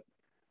 but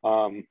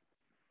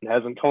it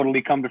hasn't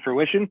totally come to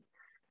fruition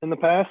in the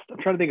past. I'm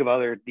trying to think of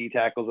other D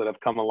tackles that have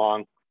come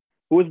along.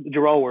 Who was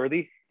Jarrell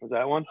Worthy? Was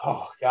that one?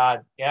 Oh,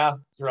 God. Yeah.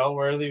 Jarrell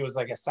Worthy was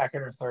like a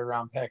second or third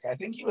round pick. I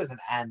think he was an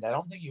end. I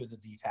don't think he was a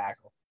D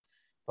tackle.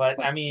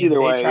 But, I mean,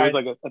 either way, it was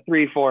like a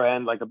 3-4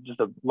 end, like just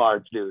a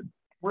large dude.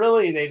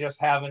 Really, they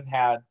just haven't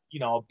had,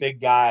 a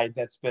big guy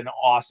that's been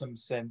awesome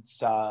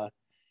since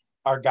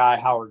our guy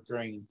Howard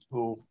Green,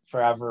 who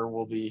forever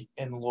will be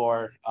in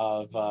lore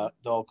of the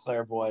Eau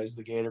Claire boys,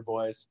 the Gator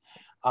boys.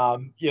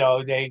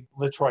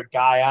 Latroit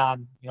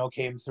Guion,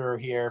 came through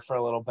here for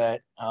a little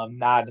bit.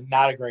 Not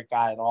a great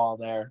guy at all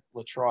there,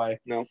 Latroit.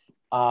 No.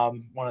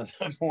 One of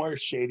the more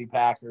shady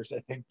Packers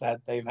I think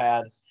that they've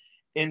had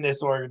in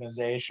this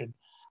organization.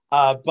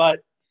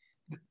 But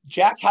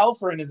Jack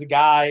Halford is a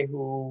guy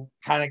who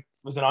kind of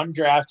was an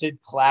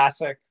undrafted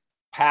classic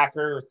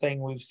Packer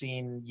thing we've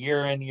seen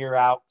year in, year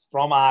out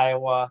from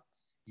Iowa.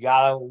 You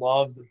got to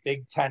love the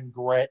Big Ten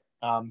grit.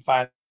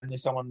 Finally,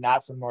 someone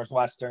not from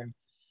Northwestern.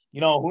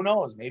 who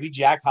knows? Maybe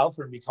Jack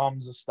Halford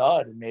becomes a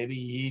stud, and maybe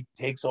he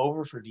takes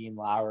over for Dean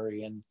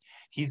Lowry, and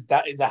he's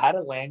ahead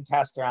of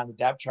Lancaster on the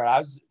depth chart. I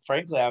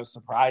was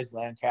surprised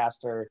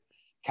Lancaster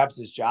kept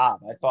his job.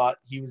 I thought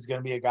he was going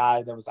to be a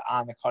guy that was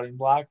on the cutting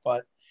block,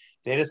 but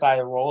they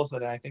decided to roll with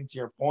it. And I think to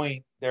your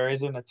point, there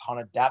isn't a ton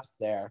of depth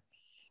there.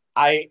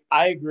 I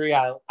agree.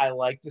 I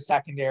like the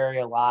secondary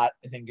a lot.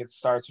 I think it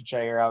starts with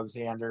Jair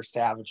Alexander,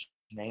 Savage,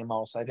 and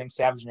Amos. I think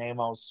Savage and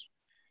Amos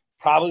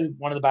probably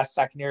one of the best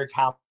secondary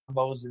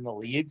combos in the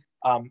league.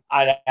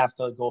 I'd have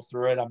to go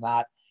through it. I'm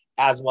not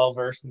as well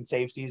versed in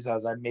safeties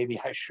as I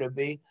should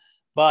be,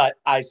 but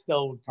I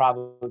still would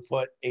probably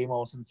put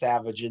Amos and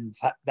Savage in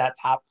that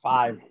top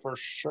 5 for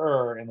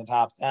sure in the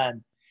top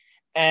 10.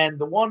 And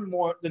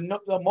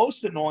the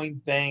most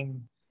annoying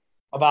thing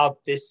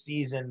about this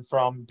season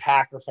from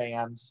Packer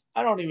fans,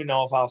 I don't even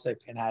know if I'll say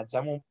pinheads, I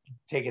won't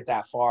take it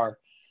that far,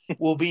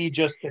 will be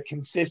just the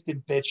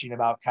consistent bitching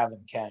about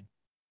Kevin King.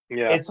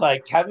 Yeah. It's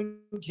like Kevin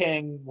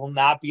King will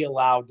not be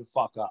allowed to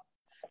fuck up.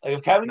 Like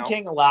if Kevin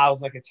King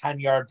allows like a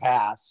 10-yard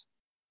pass,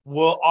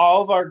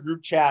 all of our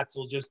group chats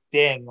will just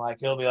ding. Like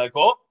he'll be like,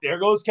 "Oh, there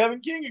goes Kevin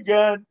King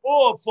again.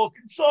 Oh, it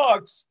fucking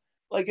sucks."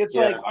 Like it's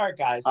like, all right,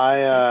 guys.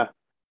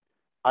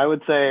 I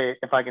would say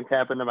if I can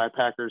tap into my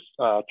Packers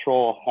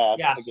troll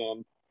hat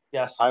again,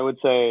 I would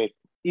say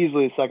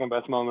easily the second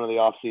best moment of the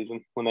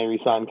offseason when they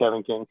re-signed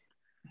Kevin King.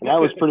 And that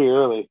was pretty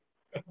early.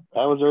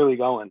 That was early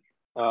going.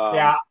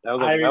 That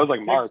was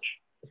like March.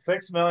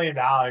 $6 million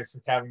for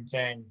Kevin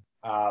King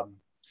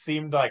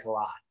seemed like a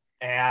lot.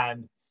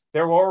 And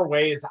there were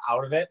ways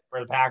out of it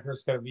where the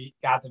Packers could have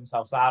got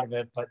themselves out of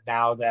it. But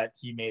now that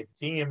he made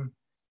the team,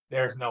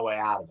 there's no way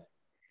out of it.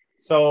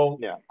 So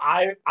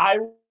I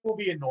will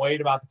be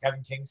annoyed about the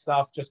Kevin King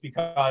stuff just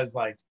because,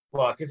 like,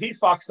 look, if he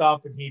fucks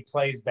up and he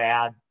plays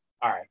bad,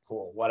 all right,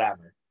 cool,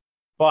 whatever.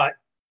 But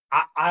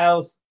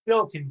I'll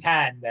still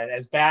contend that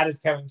as bad as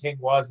Kevin King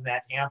was in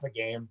that Tampa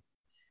game,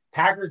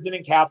 Packers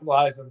didn't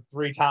capitalize on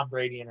 3 Tom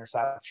Brady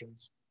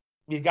interceptions.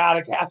 You got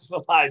to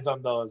capitalize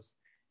on those.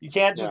 You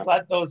can't just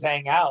let those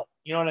hang out.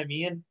 You know what I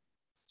mean?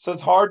 So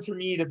it's hard for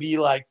me to be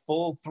like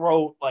full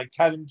throat, like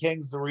Kevin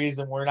King's the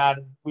reason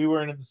we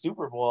weren't in the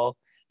Super Bowl.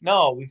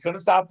 No, we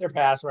couldn't stop their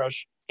pass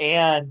rush,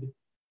 and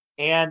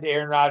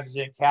Aaron Rodgers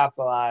didn't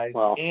capitalize.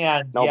 Well,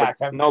 and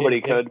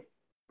nobody could.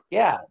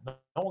 Yeah, no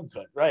one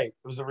could. Right?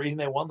 It was the reason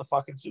they won the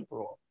fucking Super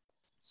Bowl.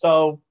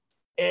 So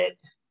it's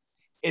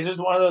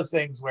just one of those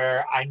things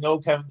where I know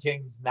Kevin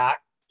King's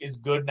is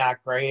good,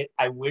 not great.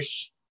 I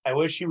wish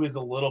he was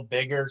a little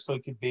bigger so he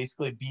could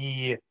basically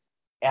be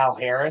Al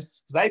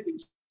Harris, because I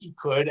think he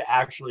could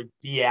actually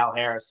be Al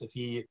Harris if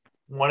he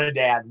wanted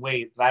to add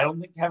weight. But I don't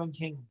think Kevin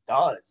King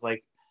does.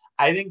 Like,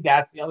 I think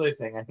that's the other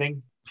thing. I think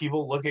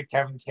people look at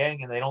Kevin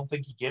King and they don't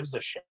think he gives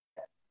a shit.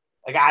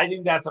 Like, I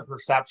think that's a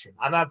perception.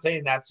 I'm not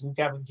saying that's who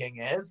Kevin King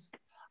is,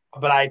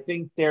 but I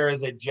think there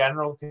is a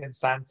general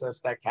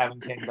consensus that Kevin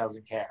King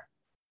doesn't care.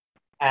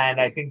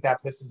 And I think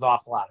that pisses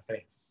off a lot of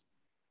fans.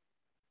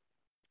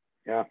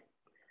 Yeah.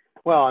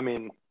 Well, I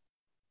mean,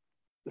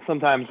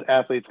 sometimes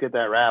athletes get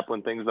that rap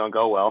when things don't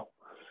go well.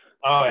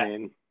 Oh, yeah. I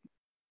mean,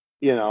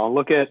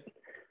 look at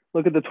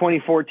the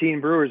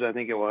 2014 Brewers, I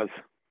think it was,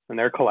 and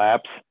their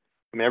collapse.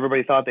 I mean,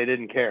 everybody thought they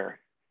didn't care.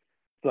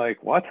 It's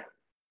like, what?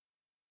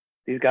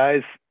 These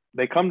guys,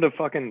 they come to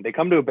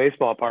a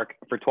baseball park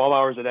for 12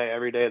 hours a day,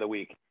 every day of the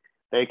week.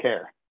 They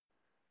care.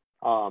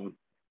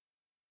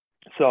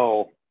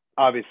 So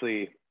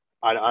obviously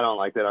I don't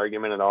like that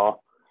argument at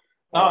all.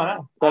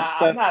 No.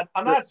 I'm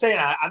not saying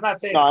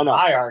it's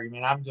my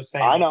argument. I'm just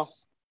saying I know.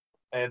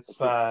 It's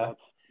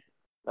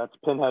that's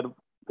Pinhead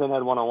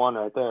 101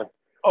 right there.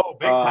 Oh,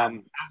 big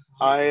time.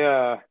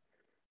 Absolutely.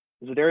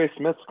 Zadarius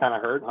Smith's kind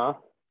of hurt, huh?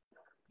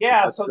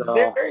 Yeah, so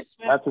Zadarius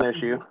Smith, that's an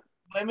issue.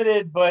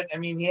 Limited, but I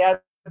mean, he had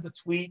the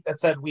tweet that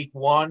said week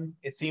 1.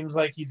 It seems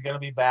like he's going to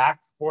be back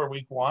for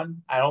week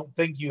 1. I don't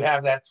think you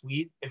have that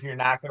tweet if you're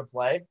not going to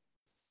play.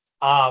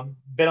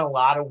 Been a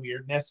lot of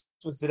weirdness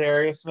with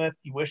Zadarius Smith.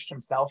 He wished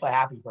himself a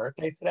happy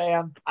birthday today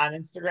on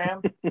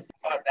Instagram.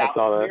 That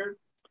was weird.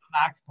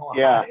 I'm not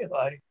gonna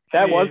lie.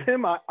 That was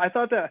him. I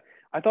thought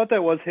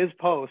that was his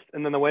post,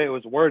 and then the way it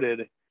was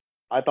worded,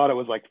 I thought it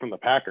was like from the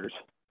Packers.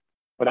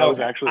 But that was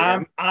actually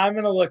him. I'm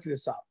gonna look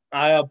this up.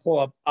 I'll pull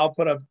up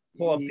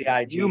the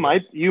IG. You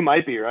might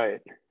be right.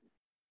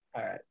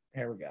 All right,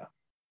 here we go.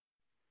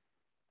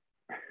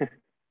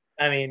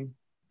 I mean,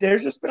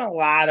 there's just been a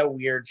lot of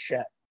weird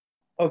shit.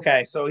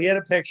 Okay, so he had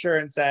a picture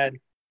and said,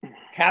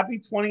 "Happy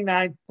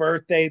 29th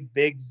birthday,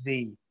 Big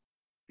Z."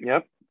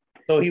 Yep.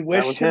 So he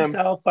wished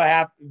himself a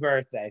happy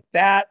birthday.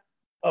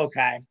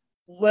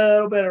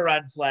 Little bit of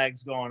red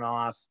flags going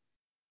off.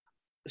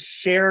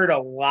 Shared a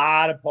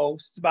lot of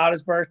posts about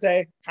his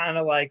birthday, kind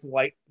of like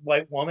white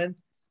woman.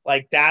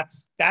 Like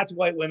that's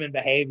white women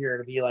behavior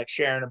to be like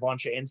sharing a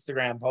bunch of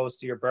Instagram posts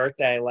to your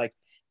birthday. Like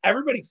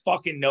everybody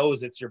fucking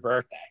knows it's your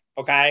birthday.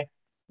 Okay.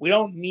 We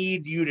don't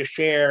need you to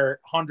share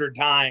 100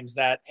 times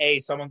that, hey,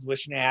 someone's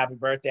wishing you a happy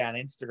birthday on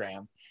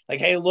Instagram. Like,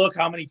 hey, look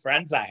how many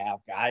friends I have,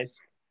 guys.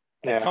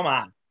 Like, come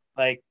on.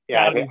 Like,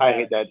 I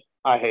hate that.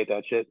 I hate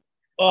that shit.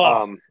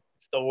 Oh, Um,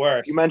 it's the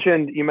worst. you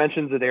mentioned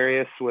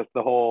Za'Darius with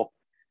the whole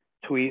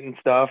tweet and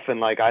stuff, and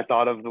like I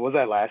thought of, was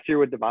that last year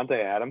with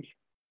Devontae Adams?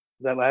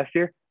 Was that last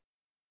year?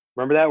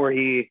 Remember that where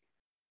he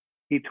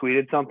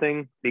tweeted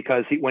something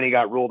because when he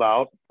got ruled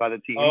out by the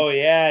team, Oh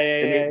yeah, yeah,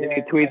 and yeah, he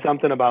yeah, tweet yeah.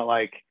 something about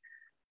like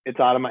it's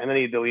out of my, and then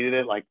he deleted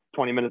it like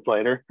 20 minutes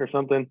later or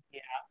something. Yeah.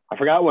 I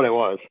forgot what it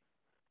was,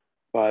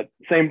 but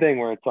same thing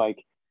where it's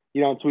like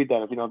you don't tweet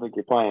that if you don't think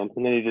you're playing,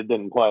 and then he just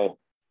didn't play,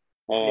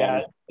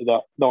 Yeah. and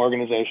the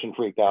organization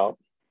freaked out.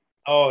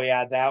 Oh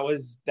yeah, that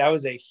was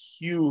a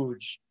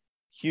huge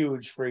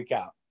freak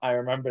out. I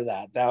remember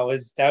that. That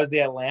was the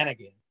Atlanta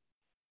game.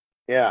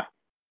 Yeah,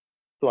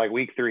 so like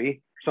week 3 or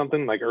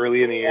something, like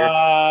early in the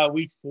year.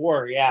 Week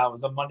 4. Yeah, it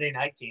was a Monday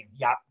night game. He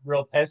got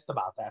real pissed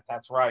about that.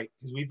 That's right,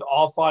 because we've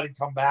all thought he'd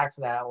come back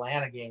for that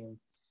Atlanta game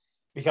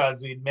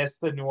because we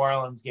missed the New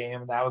Orleans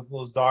game and that was the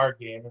Lazard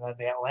game, and then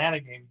the Atlanta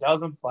game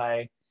doesn't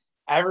play.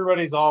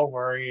 Everybody's all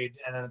worried,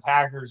 and then the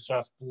Packers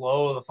just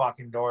blow the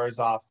fucking doors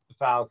off the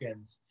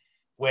Falcons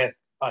with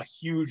a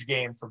huge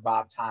game for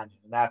Bob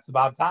Tonyan, and that's the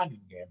Bob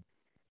Tonyan game.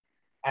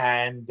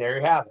 And there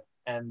you have it.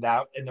 And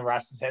the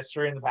rest is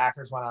history. And the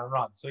Packers went on a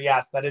run. So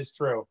yes, that is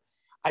true.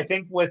 I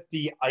think with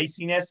the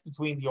iciness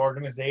between the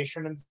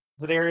organization and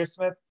Za'Darius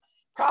Smith,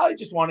 probably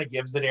just want to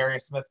give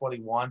Za'Darius Smith what he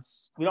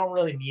wants. We don't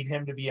really need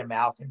him to be a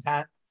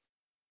malcontent.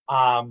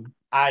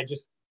 I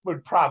just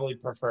would probably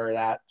prefer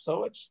that.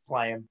 So let's just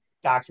play him,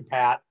 Dr.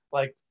 Pat.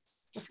 Like,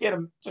 just get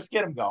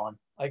him going.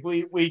 Like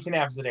we can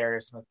have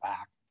Za'Darius Smith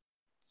back.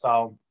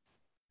 So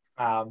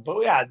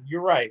but yeah,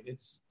 you're right.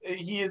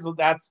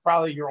 That's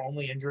probably your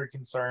only injury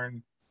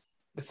concern.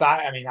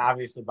 Besides, I mean,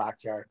 obviously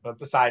Bakhtiari, but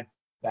besides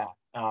that,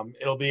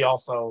 it'll be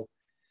also,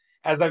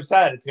 as I've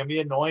said, it's going to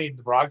be annoying.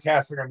 The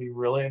broadcasts are going to be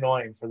really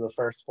annoying for the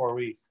first 4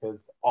 weeks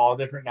because all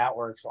different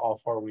networks, all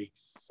 4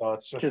 weeks. So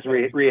it's just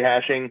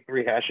rehashing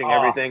oh,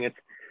 everything. It's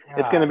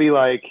going to God. be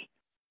like,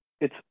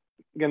 it's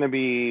going to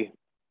be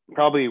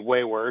probably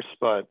way worse,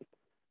 but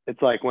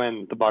it's like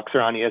when the Bucks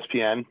are on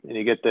ESPN and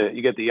you get the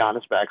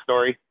Giannis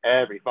backstory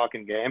every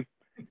fucking game.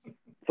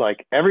 It's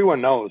like everyone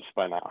knows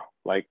by now.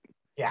 Like,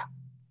 Yeah.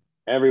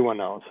 everyone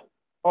knows.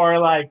 Or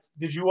like,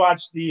 did you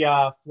watch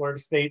the Florida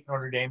State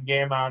Notre Dame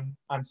game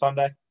on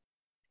Sunday?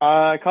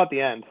 I caught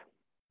the end.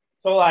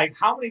 So, like,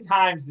 how many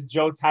times did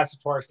Joe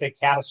Tessitore say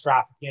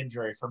catastrophic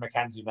injury for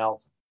Mackenzie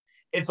Milton?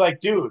 It's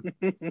like, dude,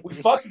 we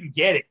fucking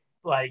get it.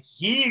 Like,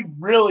 he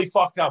really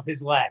fucked up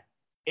his leg.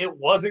 It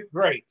wasn't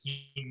great.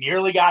 He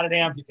nearly got it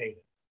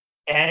amputated.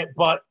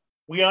 But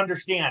we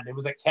understand it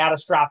was a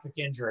catastrophic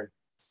injury.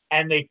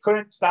 And they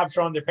couldn't stop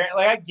showing their parents.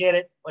 Like, I get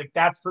it. Like,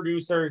 that's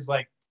producers.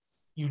 Like,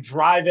 you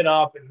drive it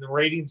up, and the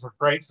ratings were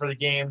great for the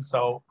game.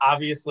 So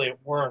obviously it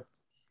worked.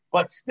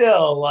 But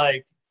still,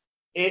 like,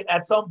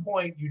 at some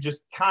point you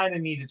just kind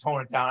of need to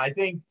tone it down. I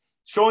think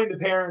showing the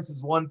parents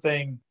is one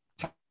thing.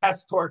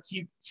 Testor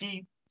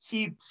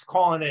keeps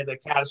calling it a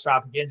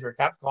catastrophic injury,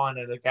 kept calling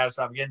it a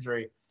catastrophic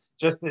injury,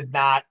 just is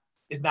not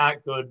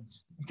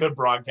good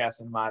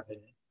broadcast in my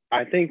opinion.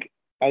 I think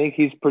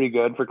he's pretty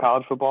good for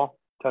college football,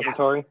 Yes.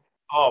 Tessitore.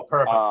 Oh,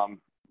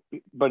 perfect.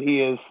 But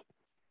he is.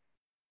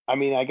 I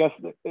mean, I guess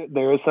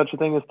there is such a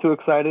thing as too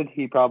excited.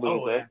 He probably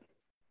is Oh it.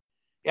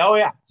 yeah. Oh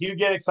yeah. You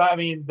get excited. I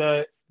mean,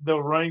 the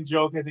running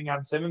joke I think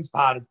on Simmons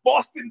pod is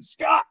Boston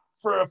Scott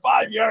for a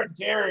 5-yard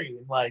carry.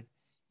 And like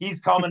he's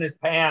coming his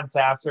pants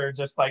after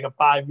just like a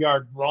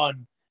 5-yard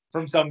run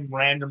from some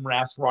random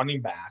ass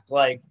running back.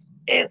 Like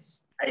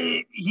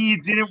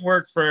he didn't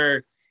work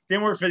for the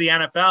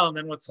NFL. And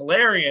then what's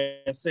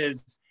hilarious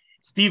is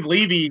Steve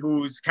Levy,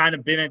 who's kind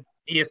of been at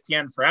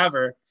ESPN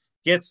forever,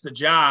 gets the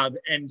job,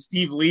 and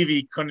Steve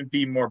Levy couldn't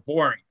be more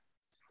boring.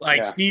 Like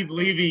Yeah. Steve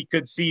Levy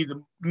could see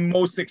the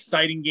most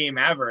exciting game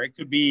ever. It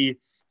could be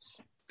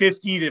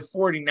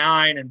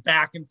 50-49 and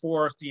back and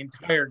forth the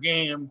entire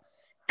game,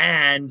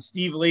 and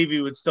Steve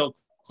Levy would still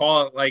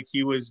call it like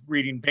he was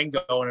reading bingo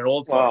in an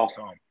old folks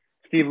home.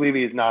 Steve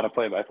Levy is not a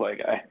play-by-play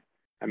guy.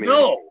 I mean,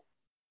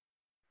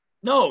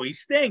 no, he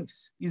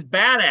stinks. He's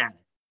bad at it,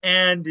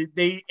 and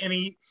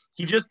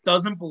he just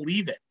doesn't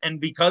believe it.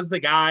 And because the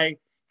guy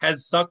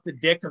has sucked the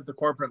dick of the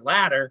corporate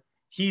ladder,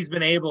 he's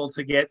been able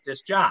to get this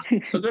job.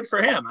 So good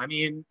for him. I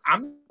mean,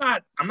 I'm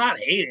not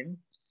hating.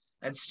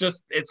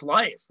 It's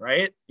life,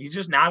 right? He's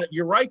just not.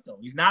 You're right though.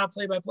 He's not a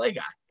play-by-play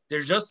guy.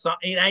 There's just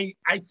something.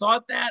 I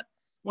thought that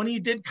when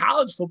he did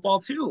college football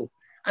too.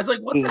 I was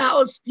like, what the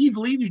hell is Steve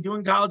Levy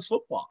doing college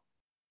football?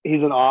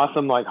 He's an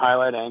awesome like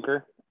highlight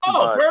anchor.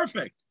 Oh,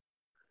 perfect.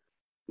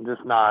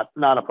 Just not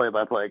a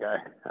play-by-play guy.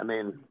 I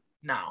mean,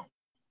 no.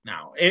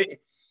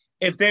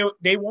 If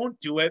they won't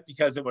do it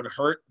because it would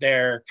hurt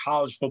their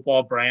college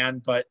football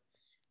brand, but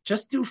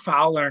just do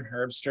Fowler and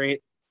Herbstreit.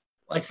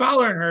 Like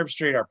Fowler and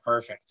Herbstreit are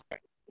perfect.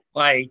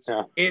 Like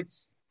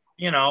it's,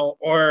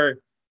 or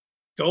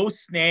go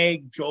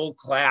snag Joel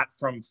Klatt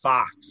from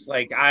Fox.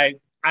 Like I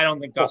don't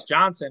think Gus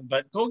Johnson,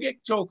 but go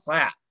get Joel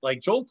Klatt. Like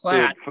Joel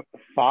Klatt. Dude,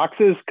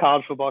 Fox's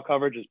college football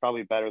coverage is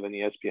probably better than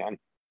ESPN.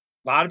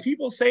 A lot of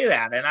people say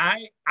that, and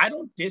I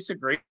don't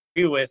disagree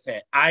with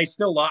it. I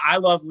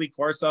love Lee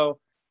Corso.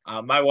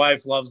 My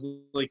wife loves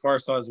Lee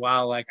Corso as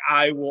well. Like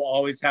I will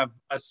always have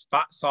a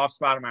soft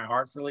spot in my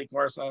heart for Lee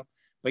Corso.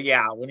 But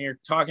yeah, when you're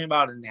talking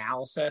about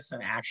analysis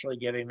and actually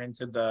getting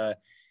into the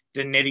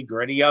nitty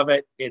gritty of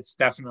it, it's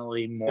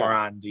definitely more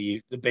on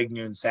the Big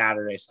Noon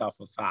Saturday stuff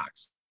with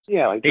Fox.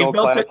 Yeah, like They Joe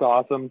built Klatt's it.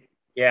 awesome.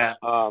 Yeah.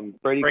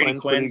 Brady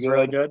Quinn's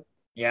really good.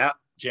 Yeah.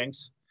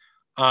 Jinx.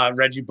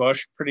 Reggie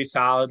Bush, pretty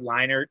solid.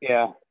 Leinart.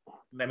 Yeah.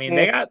 I mean,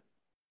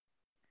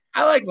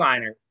 I like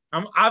Leinart.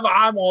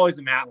 I'm always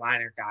a Matt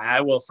Leinart guy.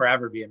 I will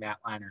forever be a Matt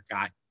Leinart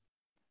guy.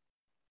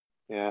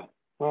 Yeah.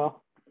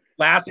 Well,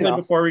 lastly,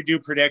 before we do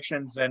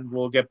predictions, and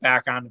we'll get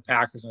back on the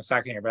Packers in a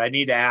second here, but I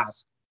need to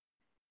ask,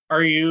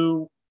 are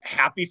you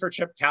happy for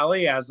Chip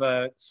Kelly as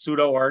a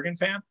pseudo Oregon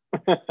fan?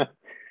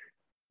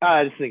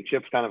 I just think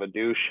Chip's kind of a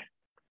douche.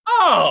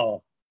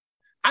 Oh,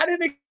 I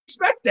didn't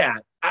expect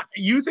that.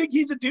 You think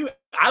he's a douche?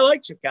 I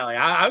like Chip Kelly.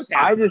 I was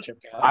happy with Chip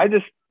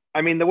Kelly.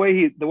 I mean, the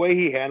way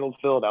he handled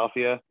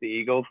Philadelphia, the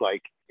Eagles,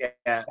 like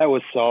that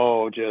was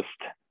so just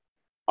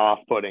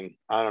off-putting.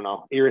 I don't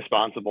know,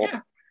 irresponsible.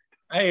 Yeah,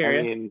 I hear you.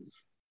 I mean,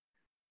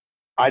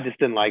 I just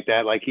didn't like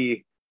that. Like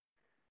I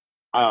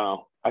don't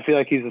know. I feel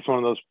like he's just one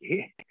of those.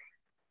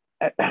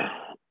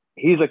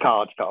 He's a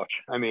college coach.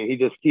 I mean, he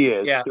is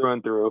through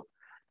and through.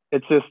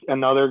 It's just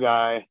another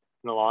guy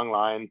in a long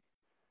line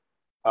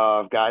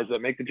of guys that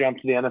make the jump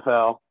to the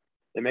NFL.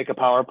 They make a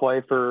power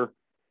play for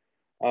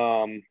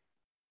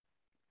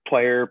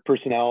player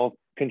personnel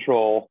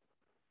control,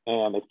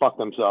 and they fuck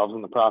themselves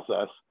in the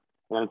process.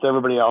 And it's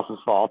everybody else's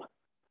fault.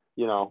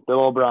 You know,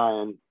 Bill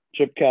O'Brien,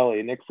 Chip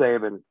Kelly, Nick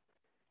Saban.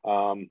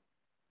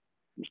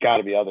 There's got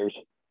to be others.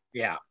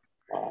 Yeah.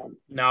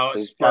 No,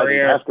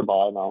 Spurrier.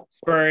 Basketball, I know.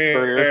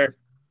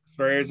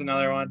 Spurrier's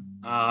another one.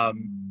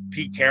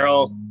 Pete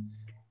Carroll,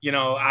 you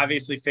know,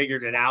 obviously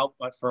figured it out,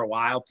 but for a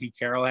while, Pete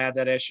Carroll had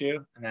that issue.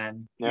 And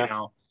then, you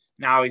know,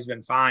 now he's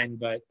been fine,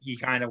 but he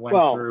kind of went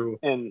through.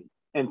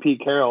 And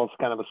Pete Carroll's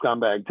kind of a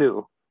scumbag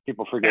too.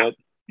 People forget.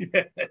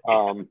 Yeah.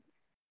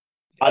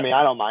 I mean,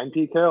 I don't mind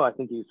Pete Carroll. I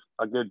think he's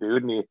a good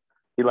dude, and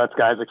he lets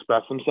guys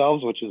express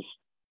themselves, which is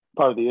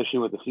part of the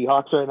issue with the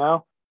Seahawks right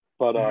now.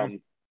 But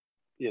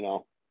you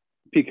know,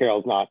 Pete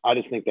Carroll's not. I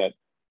just think that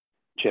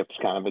Chip's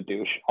kind of a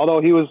douche.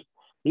 Although he was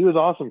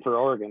awesome for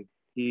Oregon.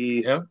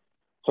 He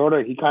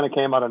kind of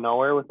came out of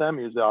nowhere with them.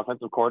 He was the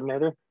offensive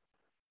coordinator,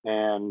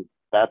 and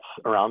that's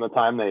around the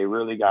time they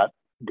really got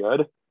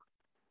good.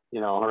 You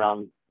know,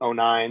 around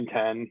 09,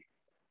 10,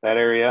 that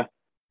area.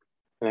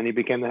 And then he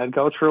became the head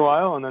coach for a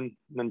while, and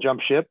then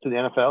jumped ship to the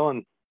NFL,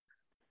 and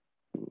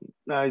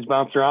now he's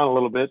bounced around a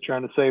little bit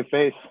trying to save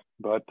face.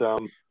 But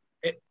we'll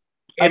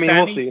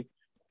see.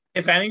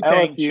 If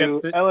anything,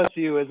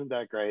 LSU isn't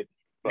that great.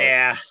 But.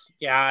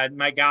 Yeah.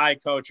 My guy,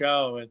 Coach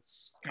O,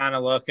 it's kind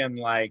of looking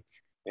like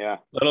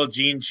little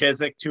Gene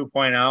Chizik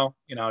 2.0.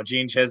 You know,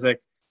 Gene Chizik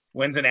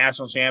wins a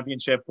national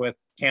championship with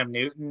Cam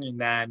Newton, and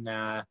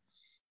then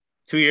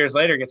 2 years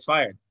later gets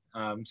fired.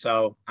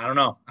 So I don't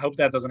know. I hope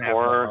that doesn't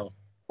happen.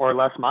 Or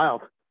Les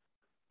Miles.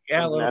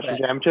 Yeah, a little national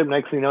championship.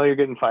 Next thing you know, you're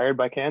getting fired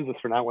by Kansas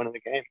for not winning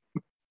the game.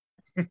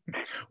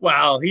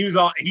 Well, he was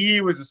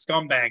a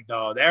scumbag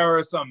though. There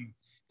was some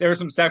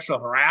sexual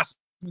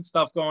harassment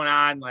stuff going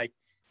on. Like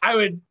I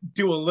would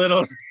do a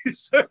little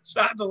research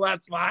on the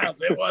Les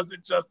Miles. It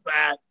wasn't just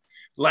that.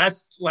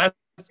 Les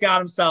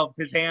got himself.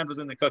 His hand was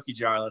in the cookie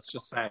jar. Let's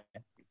just say.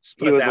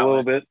 He was a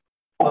little bit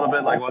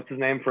like what's his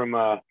name from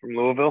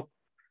Louisville.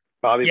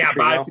 Bobby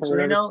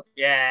Petrino.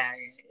 Yeah.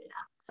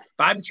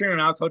 Bobby Petrino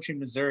now coaching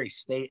Missouri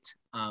State,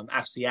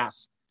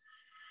 FCS.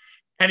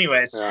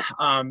 Anyways,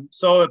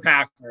 so the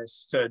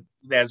Packers,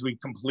 as we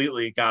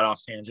completely got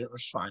off tangent,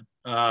 which is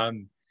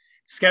fine.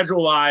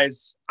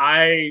 Schedule-wise,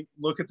 I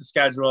look at the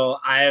schedule.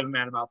 I have them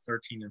at about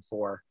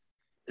 13-4.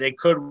 They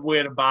could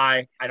win a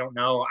bye. I don't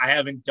know. I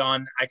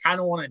kind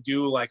of want to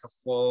do like a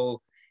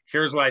full,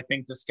 here's what I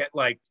think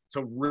to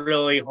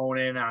really hone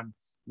in on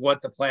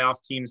what the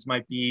playoff teams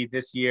might be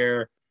this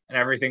year and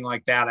everything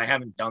like that. I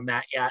haven't done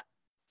that yet.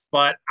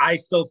 But I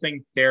still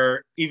think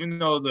even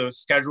though the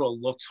schedule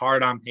looks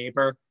hard on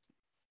paper,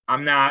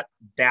 I'm not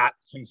that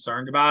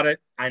concerned about it.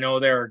 I know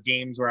there are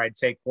games where I'd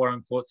say quote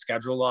unquote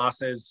schedule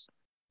losses,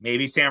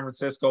 maybe San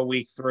Francisco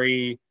week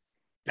 3,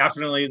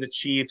 definitely the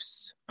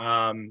Chiefs,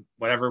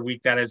 whatever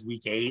week that is,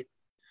 week 8.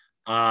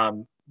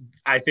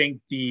 I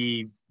think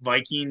the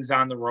Vikings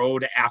on the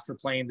road after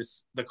playing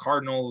the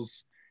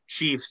Cardinals,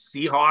 Chiefs,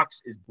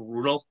 Seahawks is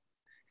brutal,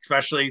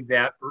 especially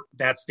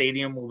that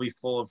stadium will be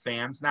full of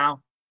fans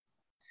now.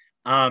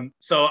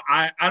 So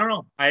I don't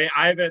know. I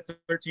have it at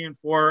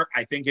 13-4.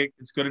 I think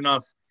it's good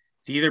enough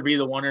to either be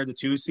the 1 or the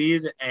 2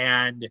 seed,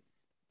 and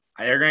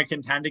they're going to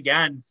contend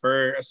again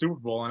for a Super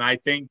Bowl. And I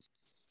think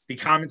the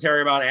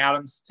commentary about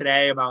Adams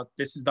today about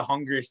this is the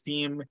hungriest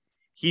team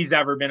he's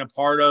ever been a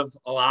part of,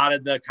 a lot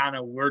of the kind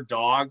of we're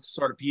dogs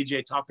sort of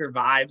PJ Tucker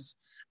vibes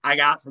I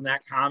got from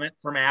that comment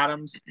from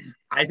Adams.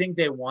 I think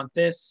they want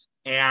this,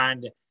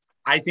 and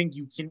I think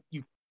you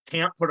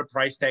can't put a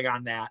price tag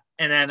on that.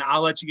 And then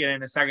I'll let you get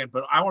in a second,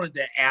 but I wanted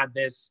to add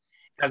this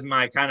as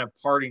my kind of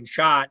parting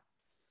shot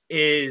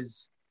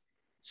is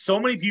so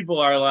many people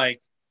are like,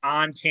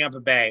 on Tampa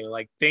Bay.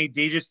 Like they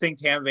just think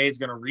Tampa Bay is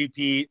going to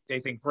repeat. They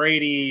think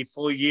Brady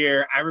full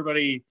year.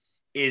 Everybody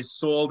is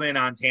sold in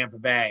on Tampa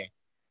Bay.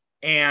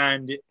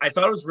 And I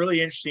thought it was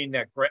really interesting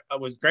that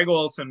Greg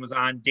Olson was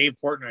on Dave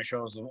Portnoy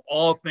shows of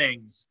all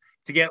things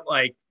to get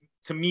like,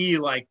 to me,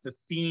 like the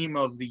theme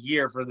of the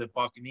year for the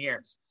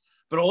Buccaneers.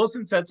 But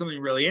Olson said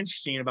something really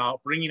interesting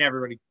about bringing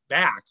everybody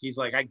back. He's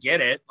like, I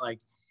get it. Like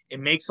it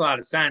makes a lot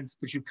of sense,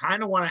 but you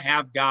kind of want to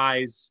have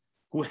guys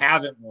who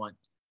haven't won.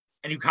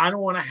 And you kind of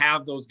want to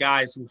have those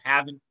guys who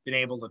haven't been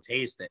able to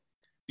taste it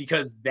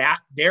because that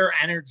their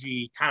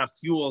energy kind of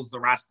fuels the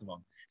rest of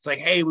them. It's like,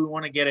 hey, we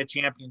want to get a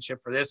championship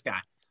for this guy.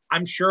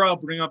 I'm sure I'll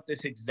bring up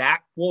this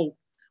exact quote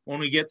when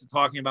we get to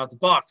talking about the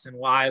Bucs and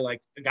why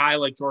like a guy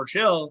like George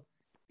Hill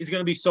is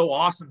going to be so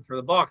awesome for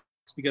the Bucs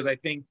because I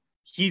think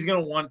he's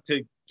going to want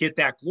to get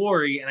that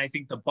glory. And I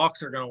think the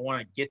Bucs are going to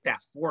want to get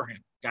that for him.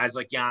 Guys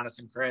like Giannis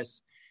and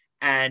Chris.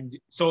 And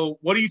so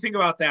what do you think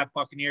about that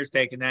Buccaneers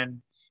take? And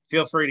then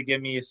feel free to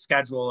give me a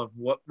schedule of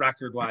what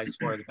record wise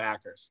for the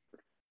Packers.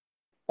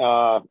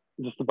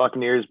 Just the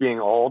Buccaneers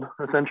being old,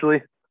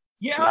 essentially.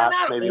 Yeah,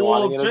 not maybe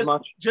old,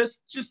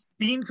 just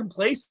being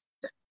complacent,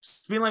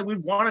 just being like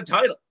we've won a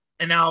title.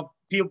 And now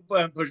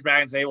people push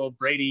back and say, well,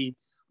 Brady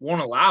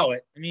won't allow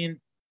it. I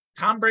mean,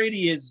 Tom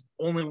Brady is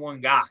only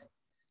one guy.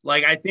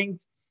 Like, I think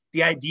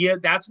the idea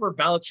that's where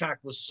Belichick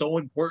was so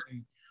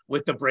important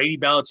with the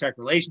Brady-Belichick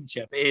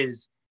relationship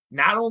is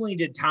not only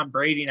did Tom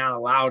Brady not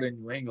allow it in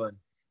New England,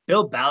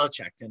 Bill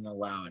Belichick didn't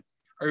allow it.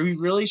 Are we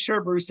really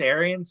sure Bruce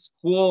Arians,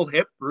 cool,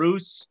 hip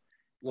Bruce,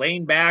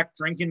 laying back,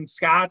 drinking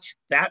scotch,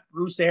 that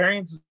Bruce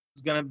Arians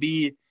is going to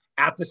be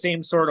at the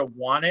same sort of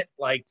want it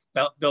like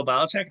Bill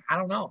Belichick? I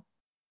don't know.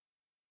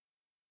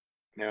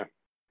 Yeah.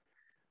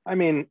 I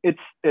mean,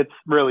 it's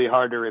really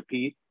hard to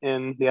repeat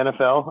in the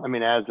NFL. I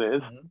mean, as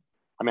is. Mm-hmm.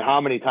 I mean,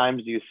 how many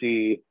times do you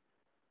see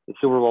the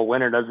Super Bowl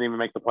winner doesn't even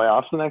make the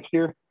playoffs the next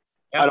year?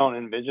 Yep. I don't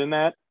envision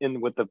that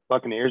with the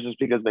Buccaneers just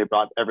because they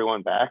brought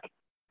everyone back.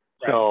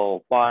 Right.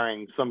 So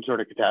barring some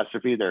sort of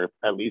catastrophe, they're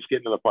at least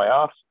getting to the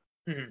playoffs.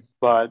 Mm-hmm.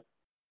 But,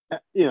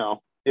 you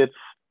know, it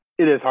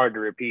is hard to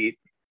repeat.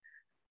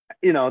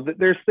 You know,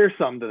 there's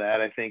some to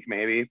that, I think,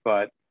 maybe.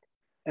 But,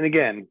 and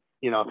again,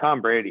 you know,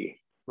 Tom Brady,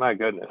 my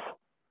goodness.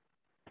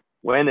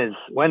 When is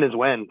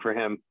when for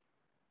him?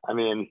 I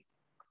mean,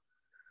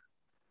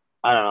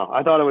 I don't know.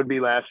 I thought it would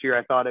be last year.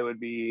 I thought it would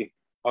be,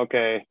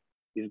 okay,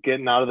 he's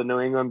getting out of the New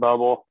England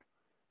bubble.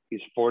 He's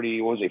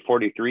 40, what was he,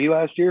 43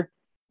 last year?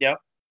 Yep.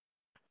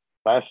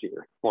 Last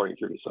year,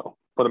 43. So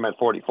put him at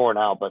 44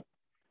 now. But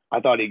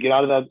I thought he'd get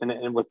out of that.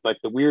 And with like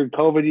the weird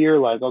COVID year,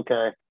 like,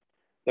 okay,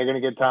 they're going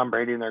to get Tom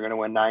Brady and they're going to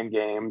win 9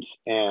 games.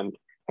 And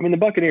I mean, the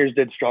Buccaneers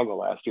did struggle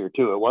last year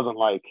too. It wasn't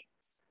like,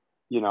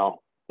 you know,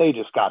 they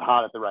just got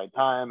hot at the right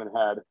time and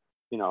had,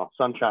 you know,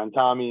 Sunshine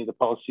Tommy, the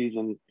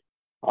postseason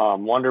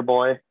Wonder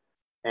Boy,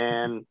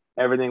 and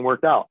everything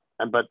worked out.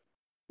 But,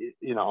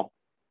 you know,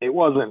 it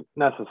wasn't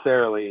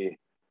necessarily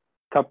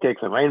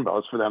cupcakes and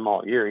rainbows for them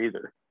all year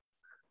either.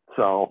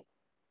 So,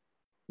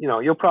 you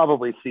know, you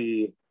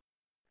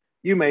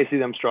may see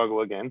them struggle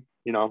again,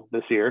 you know,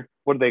 this year.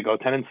 What did they go,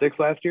 10-6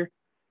 last year,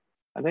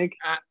 I think?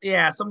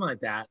 Yeah, something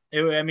like that.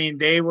 I mean,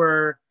 they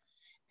were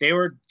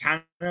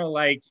kind of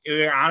like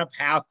they were on a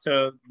path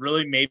to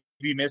really maybe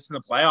missing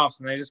the playoffs,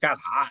 and they just got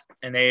hot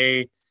and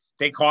they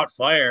caught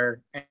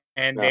fire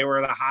and They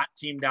were the hot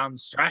team down the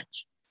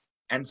stretch.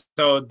 And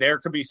so there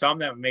could be some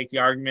that would make the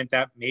argument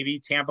that maybe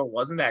Tampa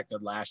wasn't that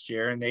good last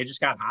year and they just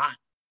got hot.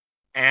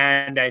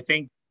 And I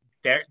think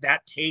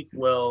that take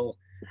will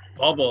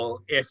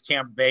bubble if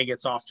Tampa Bay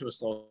gets off to a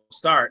slow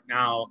start.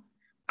 Now,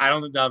 I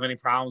don't think they'll have any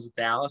problems with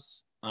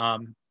Dallas.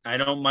 I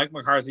know Mike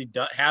McCarthy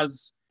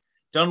has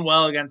done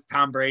well against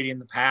Tom Brady in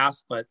the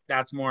past, but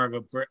that's more of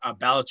a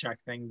Belichick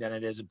thing than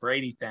it is a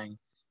Brady thing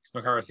because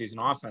McCarthy's an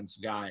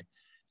offensive guy.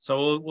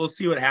 So we'll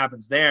see what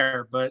happens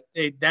there. But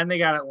then they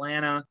got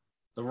Atlanta,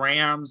 the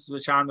Rams,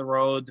 which on the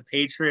road, the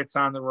Patriots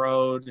on the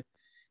road.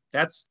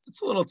 It's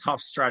a little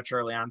tough stretch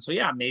early on. So,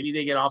 yeah, maybe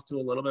they get off to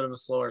a little bit of a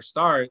slower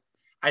start.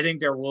 I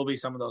think there will be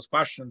some of those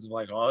questions of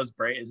like, oh,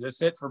 is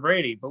this it for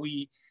Brady? But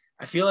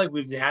I feel like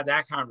we've had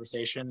that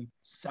conversation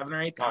 7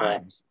 or 8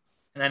 times.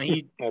 And then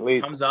he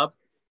comes up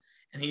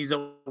and he's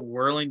a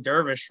whirling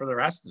dervish for the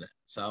rest of it.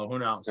 So who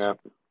knows? Yeah.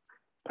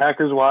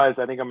 Packers wise,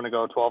 I think I'm going to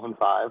go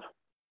 12-5.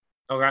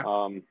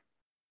 Okay.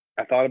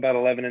 I thought about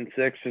 11-6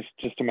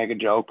 just to make a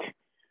joke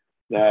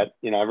that,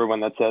 you know,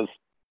 everyone as soon as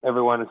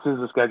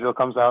the schedule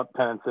comes out,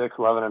 10-6,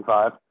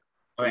 11-5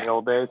 in the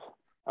old days.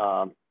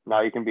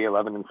 Now you can be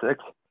 11-6.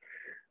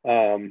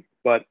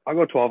 But I'll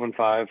go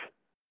 12-5.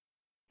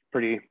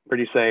 Pretty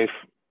safe.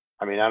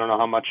 I mean, I don't know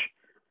how much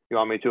you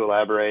want me to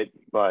elaborate,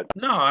 but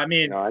no, I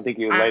mean, you know, I think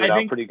you laid it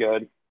out pretty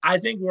good. I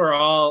think we're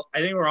all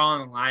in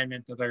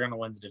alignment that they're going to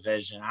win the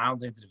division. I don't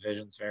think the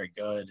division's very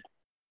good.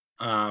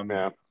 I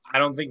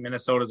don't think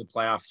Minnesota's a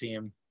playoff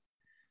team.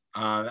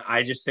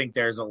 I just think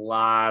there's a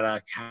lot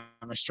of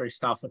chemistry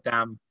stuff with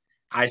them.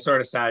 I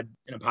sort of said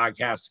in a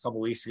podcast a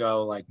couple weeks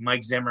ago, like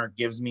Mike Zimmer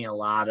gives me a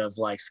lot of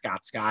like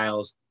Scott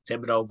Skiles,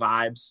 Thibodeau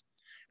vibes.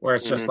 where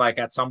it's just Mhm. like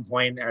at some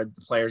point are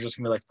the players just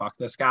gonna be like, fuck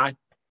this guy?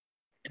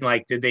 And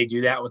like, did they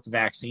do that with the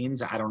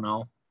vaccines? I don't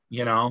know.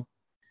 You know,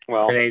 or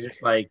Well, they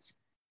just like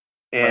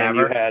and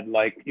whatever.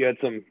 you had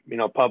some,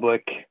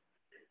 public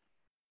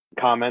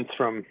comments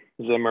from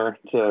Zimmer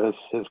to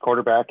his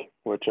quarterback,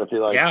 which I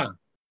feel like Yeah,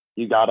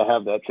 you got to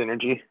have that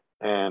synergy.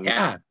 And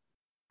yeah,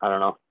 I don't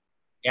know.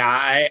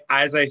 yeah.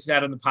 As I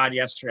said on the pod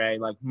yesterday,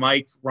 like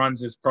Mike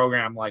runs his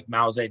program like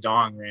Mao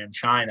Zedong ran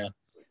China.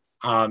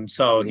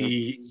 So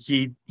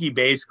Mhm. he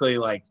basically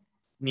like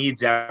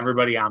needs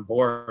everybody on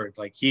board.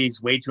 Like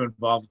he's way too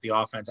involved with the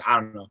offense. I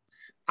don't know.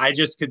 I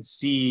just could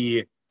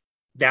see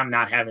them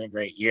not having a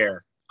great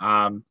year.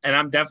 And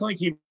I'm definitely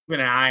keeping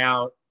an eye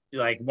out.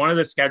 Like one of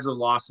the scheduled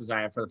losses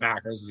I have for the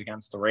Packers is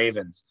against the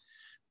Ravens.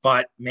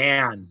 But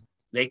man,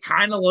 they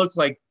kind of look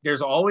like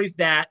there's always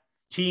that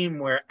team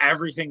where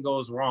everything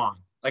goes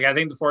wrong. Like I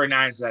think the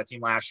 49ers were that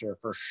team last year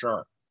for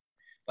sure.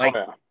 Oh Like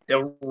yeah.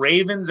 the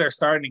Ravens are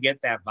starting to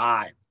get that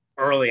vibe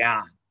early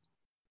on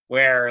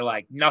where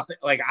like nothing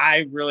like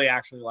I really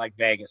actually like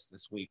Vegas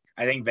this week.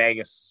 I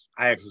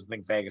actually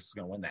think Vegas is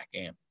gonna win that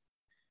game.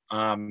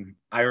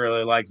 I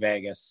really like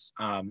Vegas.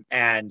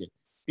 And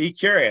be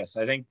curious.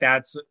 I think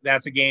that's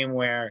a game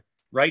where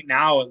right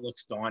now it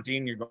looks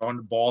daunting. You're going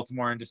to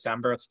Baltimore in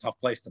December. It's a tough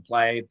place to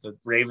play. The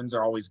Ravens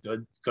are always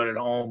good at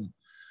home.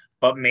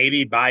 But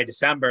maybe by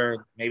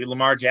December, maybe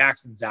Lamar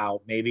Jackson's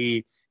out.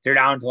 Maybe they're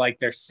down to like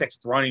their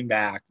sixth running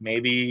back.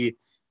 Maybe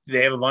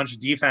they have a bunch of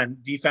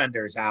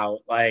defenders out.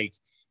 Like,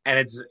 and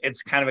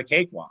it's kind of a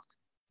cakewalk.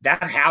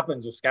 That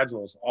happens with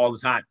schedules all the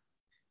time,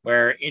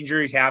 where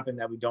injuries happen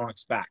that we don't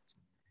expect.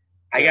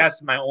 I Yeah.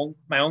 guess my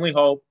only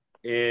hope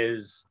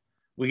is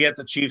we get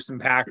the Chiefs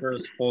and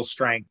Packers full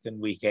strength in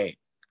Week 8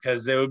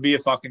 because it would be a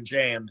fucking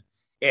shame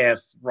if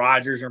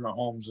Rodgers or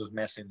Mahomes was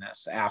missing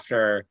this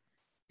after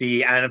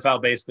the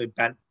NFL basically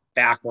bent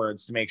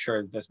backwards to make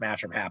sure that this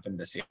matchup happened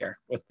this year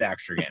with the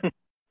extra game.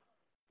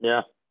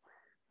 Yeah.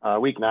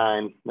 Week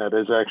 9. That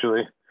is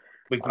actually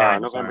Week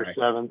 9, November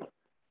sorry. 7th.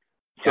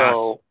 Yes.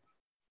 So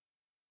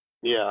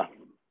yeah,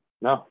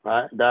 no,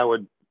 that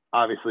would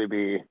obviously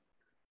be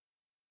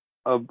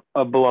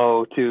a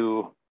blow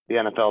to the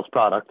NFL's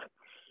product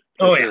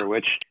for Oh sure,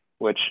 yeah.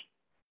 which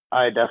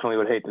I definitely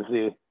would hate to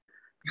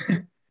see.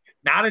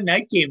 Not a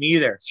night game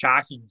either.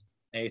 Shocking.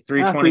 A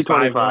 325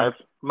 325 one.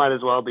 might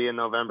as well be in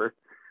November.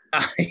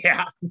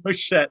 Yeah, no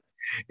shit.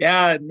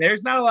 Yeah,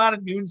 there's not a lot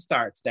of noon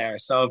starts there.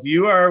 So if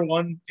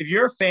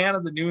you're a fan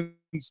of the noon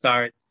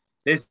start,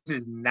 this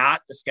is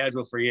not the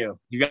schedule for you.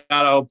 You got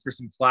to hope for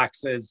some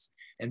flexes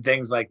and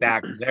things like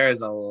that because there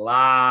is a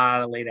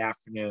lot of late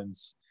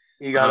afternoons.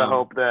 You got to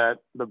hope that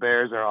the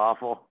Bears are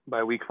awful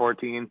by week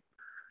 14.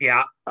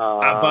 Yeah,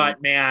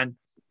 but man,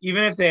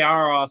 even if they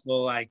are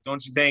awful, like,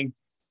 don't you think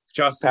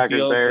Justin Packers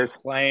Fields Bears is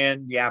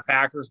playing? Yeah,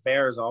 Packers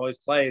Bears always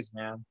plays,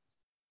 man.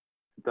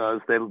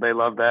 does they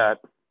love that.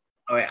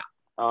 Oh yeah.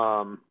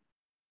 Or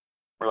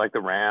like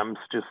the Rams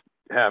just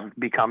have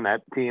become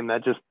that team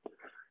that just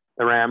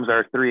the Rams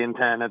are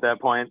 3-10 at that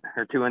point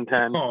or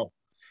 2-10. Oh,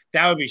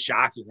 that would be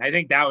shocking. I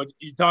think that would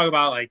you talk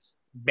about like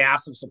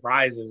massive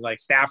surprises. Like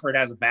Stafford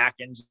has a back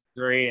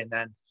injury and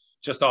then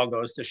just all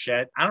goes to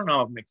shit. I don't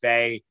know if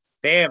McVay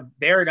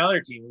they're another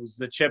team who's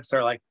the chips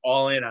are like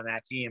all in on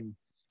that team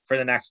for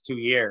the next 2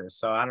 years.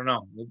 So I don't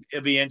know.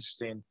 It'll be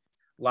interesting.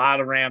 A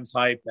lot of Rams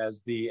hype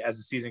as the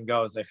season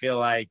goes. I feel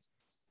like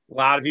a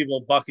lot of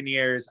people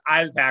Buccaneers. I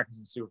have the Packers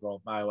in the Super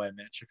Bowl, by the way,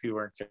 Mitch. If you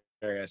weren't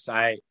curious,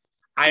 I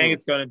think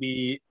it's going to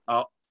be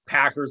a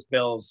Packers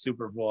Bills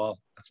Super Bowl.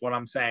 That's what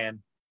I'm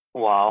saying.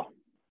 Wow.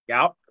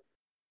 Yep.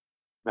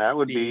 That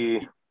would be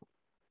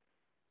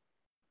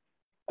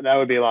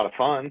a lot of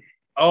fun.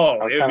 Oh,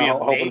 I was it would kind be of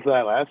hoping amazing. for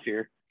that last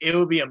year. It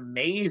would be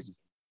amazing.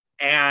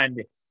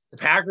 And the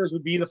Packers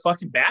would be the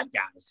fucking bad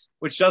guys,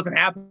 which doesn't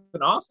happen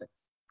often.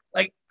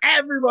 Like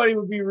everybody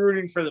would be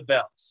rooting for the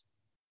Bills.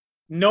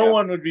 No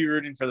one would be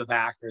rooting for the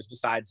Packers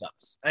besides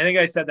us. I think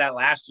I said that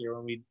last year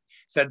when we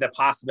said the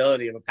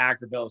possibility of a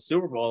Packer Bills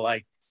Super Bowl.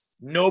 Like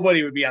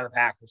nobody would be on the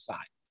Packers side.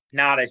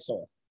 Not a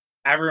soul.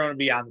 Everyone would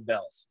be on the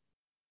Bills.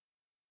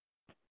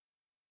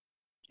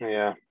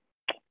 Yeah.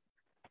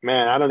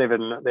 Man, I don't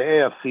even know. The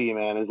AFC,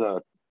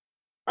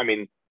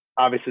 man,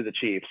 obviously the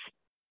Chiefs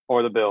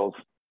or the Bills.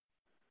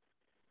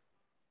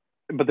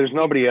 But there's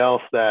nobody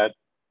else that,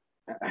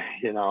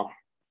 it'd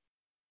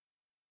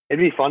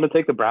be fun to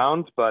take the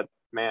Browns, but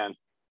man,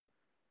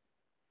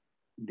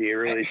 do you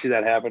really see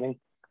that happening?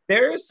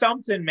 There is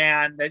something,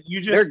 man, that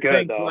you just they're good,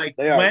 think though. like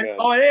They are when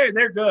good.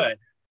 they're good,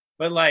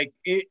 but like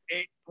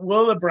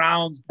will the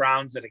Browns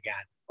it again?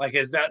 Like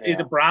is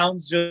the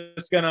Browns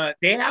just gonna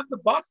they have the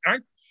Buck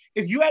aren't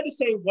if you had to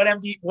say what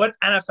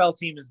NFL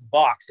team is the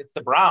Bucks, it's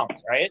the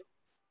Browns, right?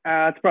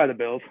 It's probably the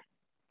Bills.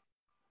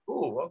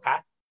 Ooh, okay.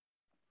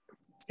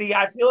 See,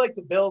 I feel like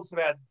the Bills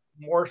have had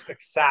more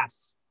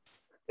success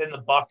than the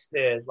Bucks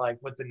did, like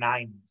with the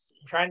 '90s.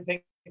 I'm trying to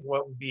think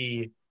what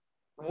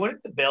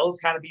wouldn't the Bills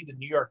kind of be the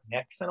New York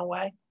Knicks in a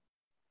way?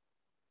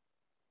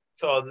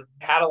 So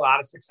had a lot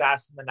of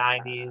success in the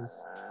 '90s,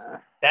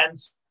 then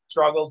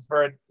struggled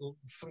for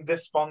some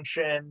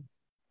dysfunction,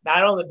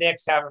 I know the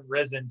Knicks haven't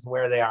risen to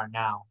where they are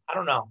now. I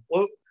don't know.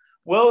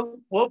 We'll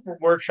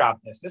workshop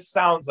this. This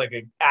sounds like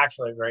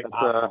actually a great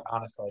topic,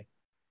 honestly.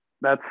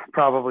 That's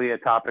probably a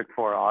topic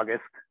for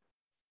August.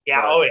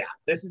 Yeah. But, oh yeah.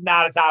 This is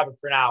not a topic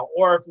for now.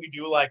 Or if we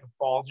do like a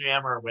fall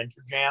jam or a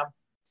winter jam,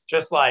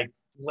 just like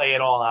lay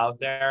it all out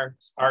there.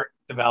 Start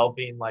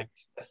developing, like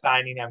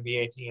assigning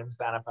NBA teams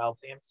to NFL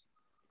teams.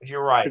 But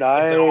you're right.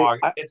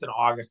 It's an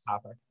August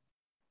topic.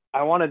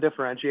 I want to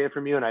differentiate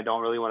from you, and I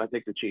don't really want to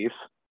take the Chiefs.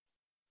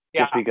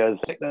 Yeah. Just because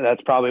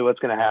that's probably what's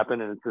going to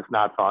happen, and it's just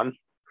not fun.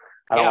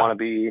 I don't want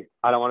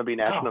to be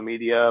national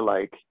media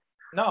like.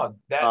 No,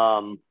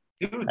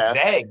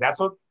 Zag. That's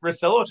what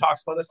Russillo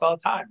talks about this all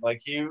the time.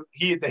 Like he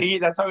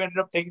that's how he ended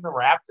up taking the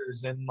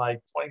Raptors in like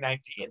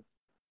 2019.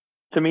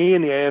 To me,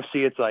 in the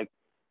AFC, it's like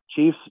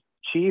Chiefs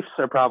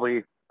are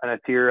probably in a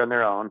tier on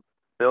their own.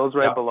 Bills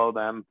right below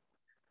them.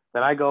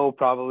 Then I go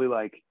probably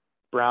like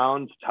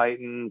Browns,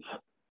 Titans,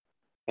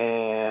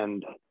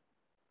 and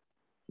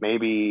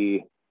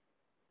maybe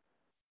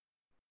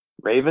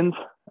Ravens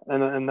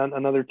and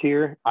another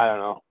tier. I don't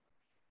know.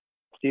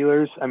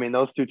 Steelers. I mean,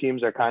 those two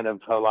teams are kind of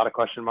a lot of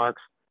question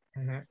marks.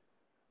 Mm-hmm.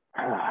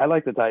 I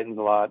like the Titans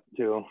a lot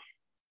too.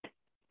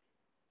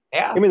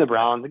 Yeah. Give me the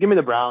Browns.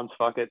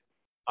 Fuck it.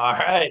 All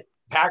right.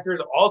 Packers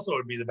also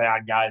would be the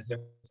bad guys if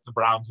the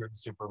Browns were in the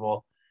Super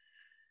Bowl.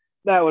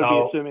 That would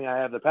be assuming I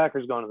have the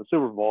Packers going to the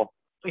Super Bowl.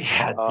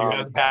 Yeah, do you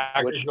have the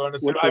Packers going to the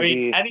Super Bowl? I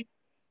mean,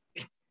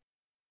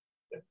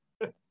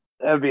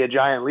 that would be a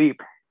giant leap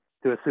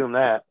to assume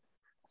that.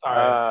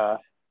 Sorry.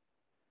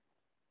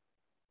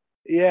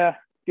 Yeah,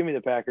 give me the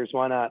Packers.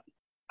 Why not?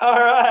 All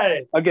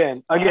right.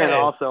 Again,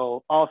 nice.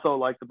 also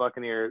like the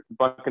Buccaneers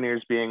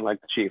being like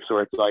the Chiefs,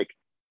 where it's like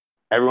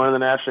everyone in the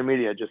national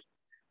media just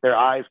their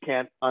eyes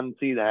can't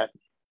unsee that.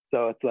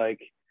 So it's like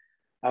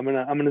I'm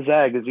gonna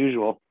zag as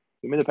usual.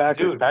 Give me the Packers.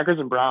 Dude. Packers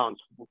and Browns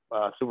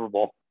Super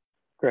Bowl.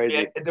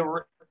 Crazy. Yeah,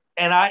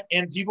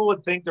 and people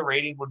would think the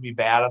rating would be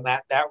bad on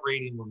that. That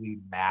rating would be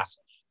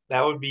massive.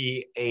 That would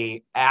be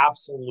a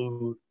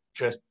absolute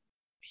just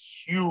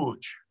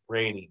huge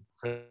rating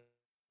for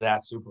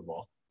that Super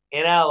Bowl.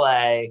 In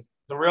LA,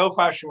 the real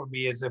question would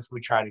be is if we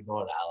try to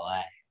go to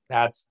LA.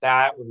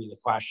 That would be the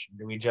question.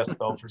 Do we just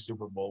go for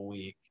Super Bowl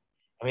week?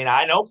 I mean,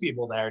 I know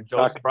people there.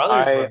 Joe's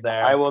brothers live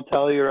there. I will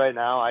tell you right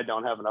now, I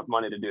don't have enough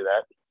money to do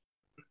that.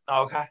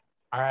 Okay.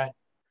 All right.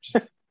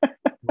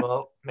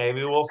 Well,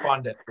 maybe we'll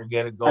fund it. We'll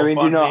get a GoFundMe. I mean,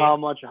 do you know how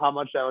much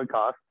that would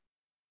cost?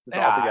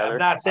 Yeah, I'm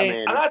not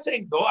saying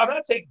go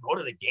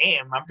to the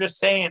game. I'm just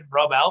saying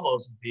rub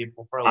elbows with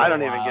people for a little while. I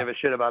don't even give a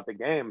shit about the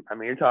game. I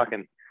mean, you're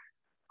talking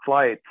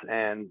flights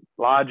and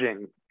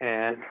lodging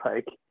and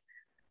like.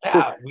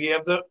 Yeah, we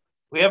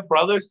have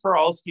Brothers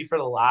Peralski for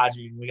the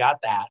lodging. We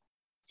got that.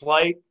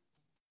 Flight,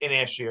 an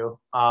issue.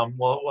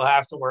 We'll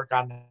have to work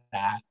on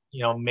that.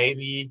 You know,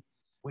 maybe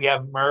we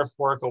have Murph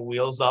work a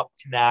Wheels Up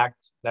Connect.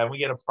 Then we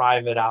get a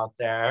private out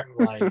there.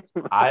 Like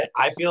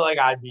I feel like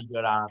I'd be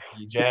good on a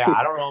PJ.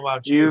 I don't know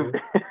about you.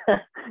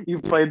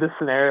 You've played this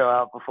scenario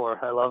out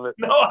before. I love it.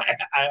 No,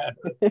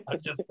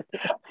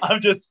 I'm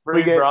just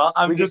free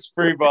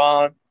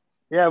balling.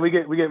 Yeah, we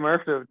get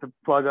Murph to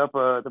plug up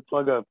a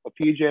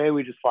PJ.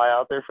 We just fly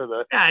out there for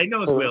the he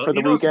knows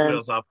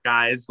Wheels Up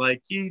guys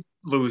like he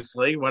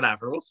loosely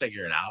whatever. We'll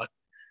figure it out.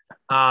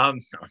 No,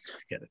 I'm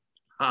just kidding.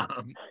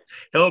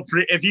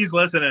 If he's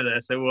listening to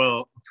this, it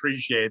will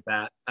appreciate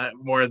that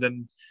more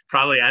than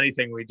probably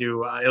anything we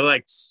do. He'll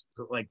like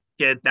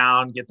get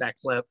down, get that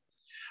clip.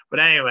 But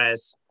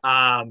anyways,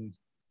 so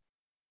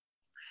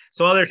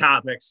other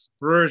topics.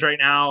 Brewers right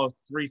now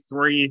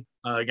 3-3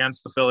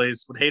 against the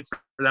Phillies. Would hate for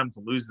them to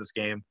lose this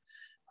game.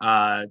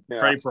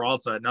 Freddie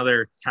Peralta,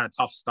 another kind of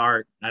tough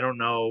start. I don't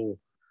know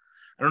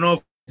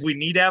if we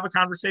need to have a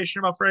conversation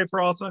about Freddie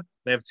Peralta.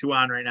 They have 2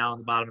 on right now in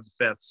the bottom of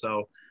the 5th,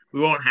 so we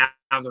won't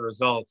have the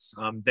results.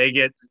 They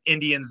get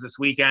Indians this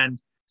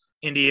weekend.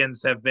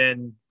 Indians have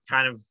been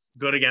kind of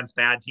good against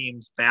bad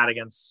teams, bad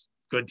against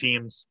good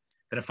teams,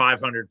 and a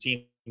 500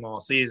 team all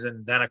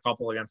season, then a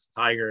couple against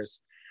the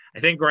Tigers. I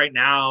think right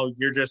now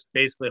you're just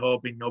basically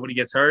hoping nobody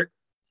gets hurt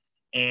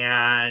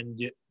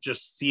and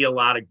just see a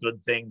lot of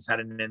good things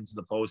heading into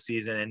the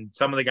postseason. And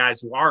some of the guys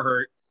who are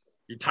hurt,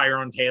 your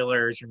Tyrone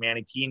Taylors, your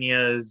Manny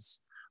Piñas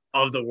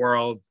of the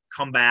world,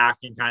 come back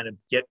and kind of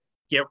get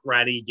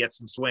ready, get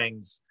some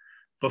swings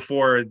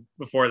before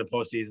the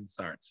postseason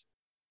starts.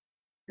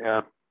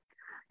 Yeah.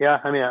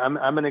 I mean,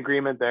 I'm in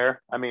agreement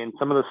there. I mean,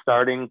 some of the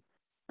starting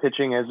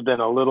pitching has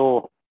been a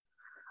little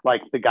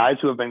like the guys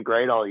who have been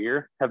great all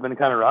year have been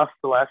kind of rough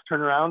the last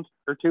turnaround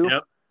or two.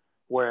 Yep.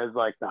 Whereas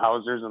like the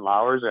Hausers and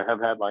Lauers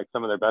have had like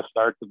some of their best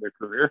starts of their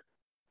career.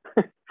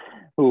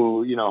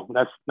 Who, you know,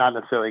 that's not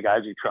necessarily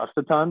guys you trust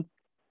a ton,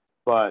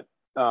 but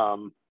I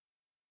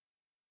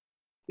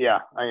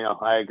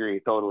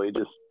agree totally.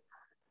 Just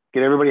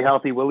get everybody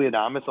healthy. Willy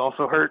Adames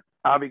also hurt.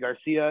 Avi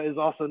Garcia is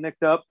also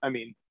nicked up. I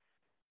mean,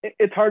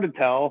 it's hard to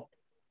tell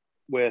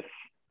with,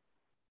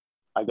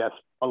 I guess,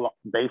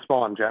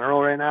 baseball in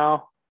general right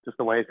now, just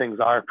the way things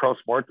are, pro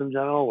sports in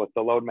general with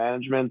the load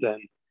management.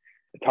 And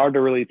it's hard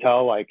to really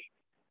tell, like,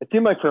 it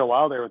seemed like for a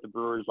while there with the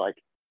Brewers, like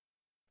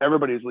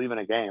everybody was leaving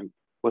a game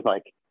with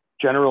like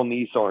general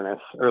knee soreness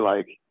or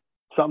like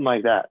something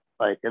like that.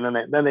 Like, and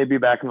then they'd be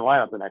back in the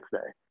lineup the next day.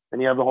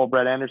 And you have the whole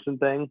Brett Anderson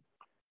thing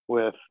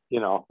with, you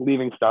know,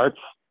 leaving starts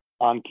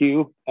on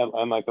cue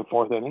and like the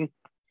fourth inning,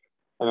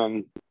 and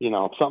then, you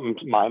know, something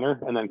minor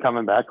and then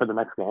coming back for the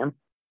next game.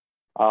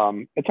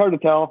 It's hard to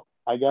tell,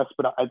 I guess,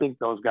 but I think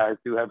those guys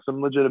do have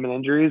some legitimate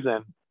injuries,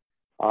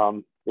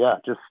 and yeah,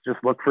 just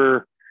look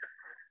for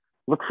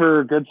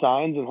good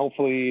signs, and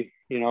hopefully,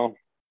 you know,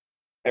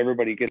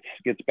 everybody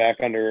gets back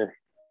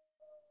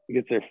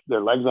gets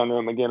their legs under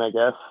them again, I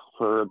guess,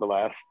 for the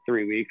last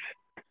 3 weeks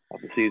of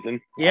the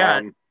season.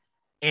 Yeah.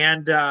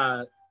 And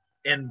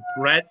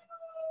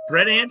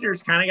Brett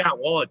Andrews kind of got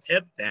Wallach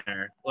hip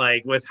there,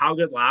 like with how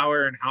good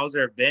Lauer and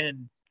Hauser have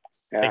been.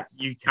 Yeah. Like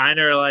you kind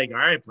of are like, all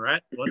right,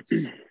 Brett,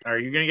 are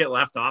you going to get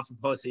left off the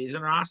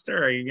postseason roster?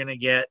 Or are you going to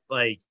get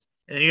like,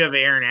 and then you have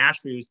Aaron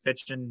Ashby who's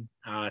pitching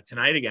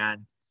tonight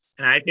again.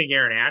 And I think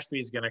Aaron Ashby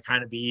is going to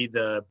kind of be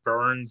the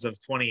Burns of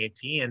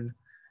 2018,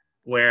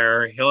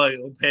 where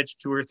he'll pitch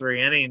 2 or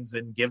 3 innings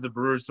and give the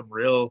Brewers some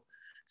real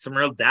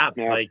depth.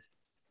 Yeah. Like,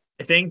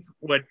 I think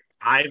what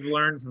I've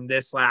learned from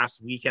this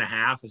last week and a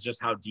half is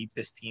just how deep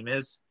this team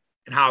is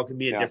and how it can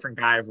be a different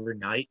guy every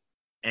night.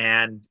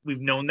 And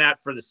we've known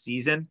that for the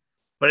season,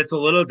 but it's a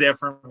little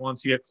different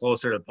once you get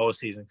closer to the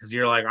postseason, because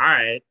you're like, all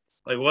right,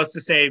 like what's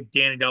to say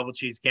Danny Double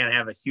Cheese can't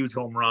have a huge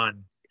home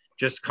run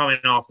just coming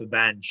off the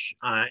bench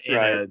in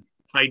a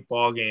tight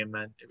ball game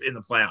in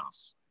the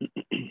playoffs,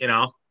 you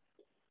know?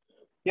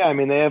 Yeah, I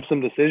mean, they have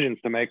some decisions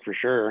to make for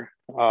sure.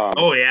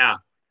 Oh yeah.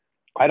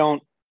 I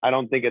don't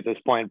think at this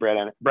point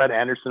Brett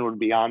Anderson would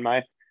be on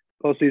my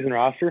postseason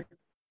roster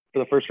for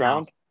the first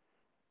round,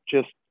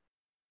 just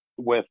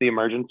with the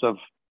emergence of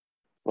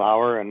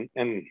Lauer and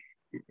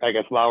I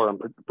guess Lauer in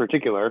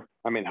particular.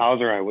 I mean,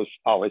 Hauser I was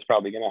always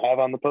probably going to have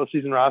on the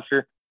postseason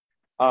roster.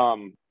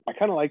 I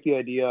kind of like the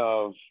idea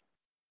of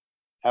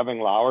having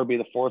Lauer be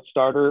the 4th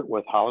starter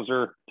with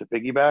Hauser to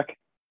piggyback.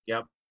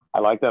 Yep. I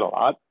like that a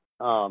lot.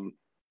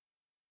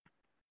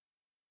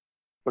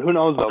 But who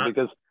knows though,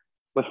 because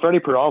with Freddie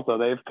Peralta,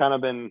 they've kind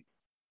of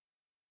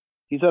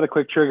he's had a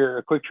quick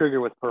trigger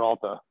with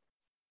Peralta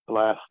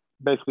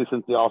basically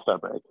since the All-Star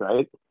break,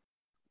 right?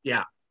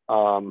 Yeah.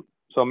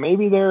 So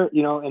maybe they're,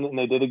 you know, and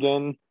they did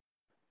again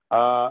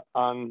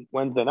on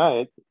Wednesday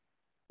night,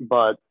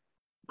 but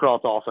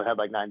Peralta also had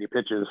like 90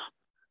 pitches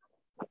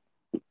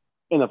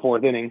in the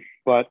 4th inning,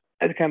 but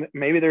it's kind of,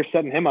 maybe they're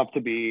setting him up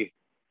to be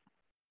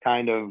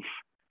kind of,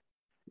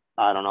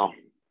 I don't know.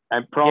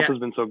 And Peralta's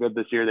been so good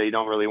this year that you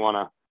don't really want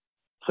to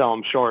sell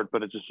him short,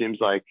 but it just seems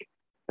like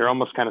they're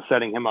almost kind of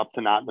setting him up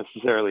to not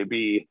necessarily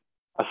be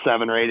a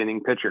 7 or 8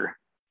 inning pitcher.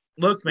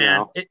 Look,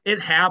 man, it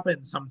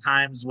happens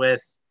sometimes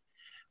with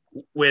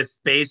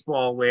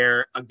baseball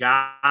where a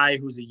guy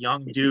who's a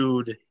young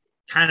dude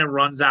kind of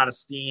runs out of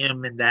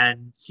steam, and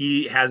then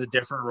he has a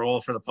different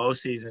role for the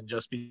postseason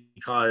just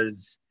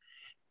because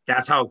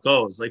that's how it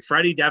goes. Like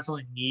Freddie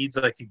definitely needs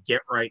like a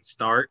get right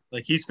start.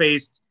 Like he's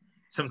faced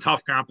some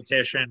tough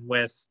competition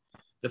with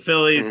the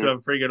Phillies, who have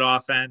a pretty good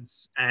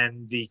offense,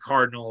 and the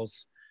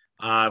Cardinals,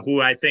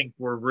 who I think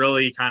were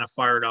really kind of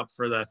fired up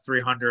for the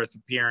 300th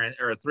appearance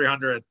or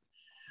 300th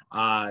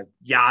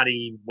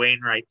Yachty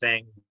Wainwright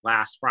thing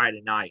last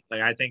Friday night.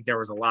 Like I think there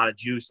was a lot of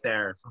juice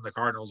there from the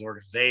Cardinals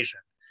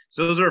organization.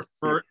 So those are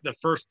the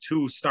first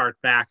 2 start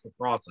back for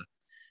Peralta.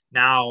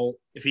 Now,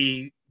 if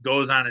he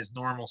goes on his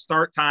normal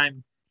start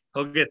time,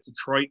 he'll get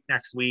Detroit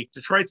next week.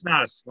 Detroit's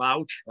not a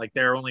slouch. Like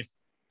they're only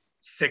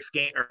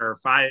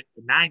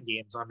 9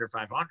 games under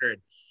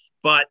 500,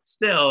 but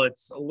still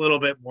it's a little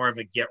bit more of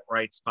a get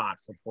right spot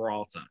for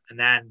Peralta. And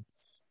then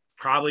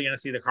probably going to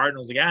see the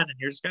Cardinals again, and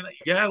you're just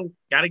you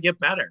gotta get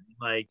better.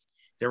 Like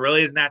there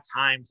really isn't that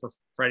time for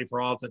Freddie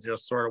Peralta to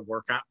just sort of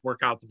work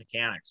out the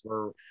mechanics.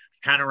 We're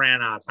kind of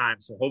ran out of time,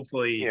 so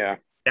hopefully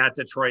that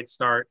Detroit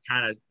start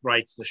kind of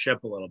rights the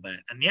ship a little bit.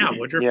 And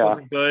Woodruff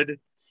wasn't good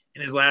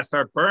in his last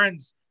start.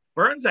 Burns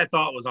I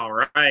thought was all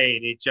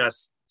right.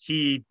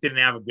 He didn't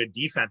have a good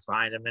defense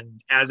behind him.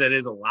 And as it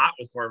is a lot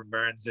with Corbin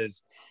Burns,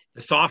 is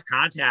the soft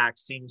contact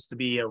seems to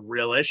be a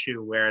real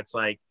issue, where it's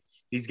like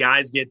these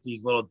guys get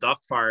these little duck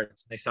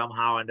farts and they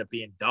somehow end up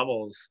being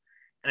doubles.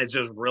 And it's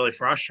just really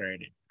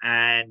frustrating.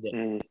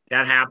 And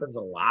that happens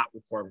a lot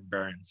with Corbin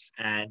Burns.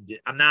 And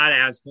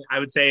I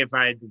would say if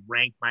I had to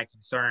rank my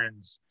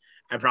concerns,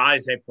 I'd probably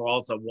say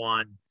Peralta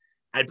 1.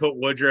 I'd put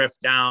Woodruff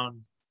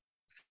down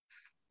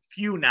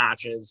few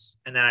notches,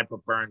 and then I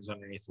put Burns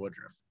underneath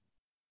Woodruff.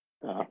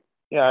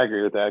 Yeah, I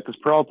agree with that, because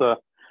Peralta,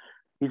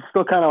 he's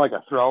still kind of like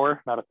a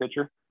thrower, not a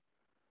pitcher.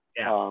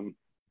 Yeah.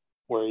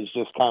 Where he's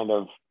just kind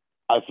of,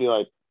 I feel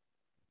like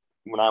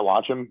when I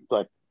watch him, it's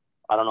like,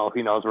 I don't know if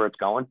he knows where it's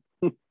going.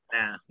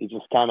 Yeah. He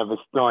just kind of is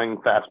throwing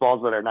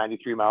fastballs that are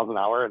 93 miles an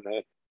hour, and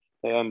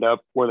they end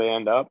up where they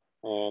end up.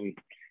 And,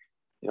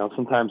 you know,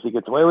 sometimes he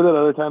gets away with it,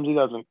 other times he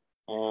doesn't.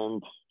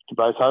 And to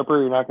Bryce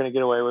Harper, you're not going to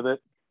get away with it.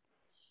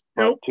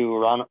 Nope. But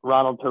to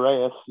Ronald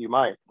Torreyes, you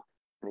might.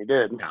 And he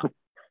did. Yeah.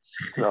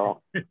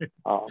 So,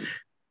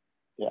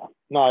 Yeah.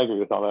 No, I agree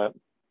with all that.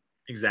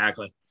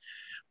 Exactly.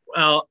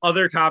 Well,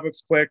 other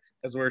topics quick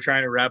as we're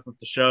trying to wrap up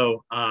the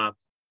show.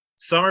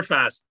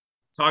 Summerfest,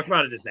 talk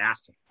about a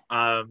disaster.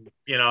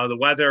 The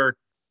weather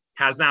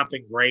has not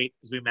been great,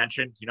 as we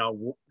mentioned,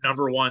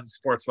 number one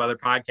sports weather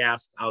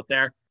podcast out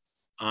there.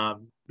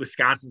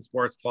 Wisconsin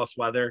Sports Plus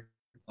Weather.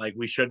 Like,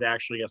 we should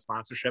actually get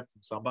sponsorship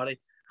from somebody.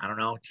 I don't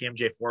know,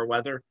 TMJ4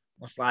 Weather.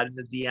 We'll slide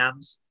into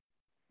DMs.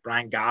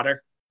 Brian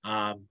Goddard.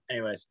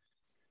 Anyways,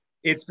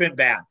 it's been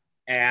bad.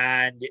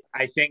 And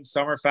I think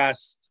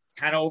Summerfest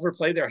kind of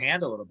overplayed their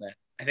hand a little bit.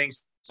 I think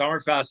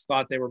Summerfest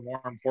thought they were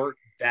more important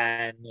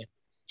than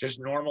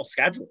just normal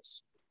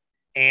schedules.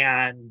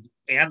 And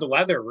the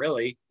weather,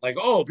 really. Like,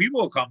 oh,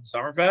 people will come to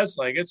Summerfest.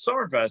 Like, it's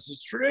Summerfest.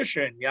 It's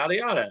tradition, yada,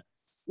 yada.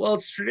 Well,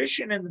 it's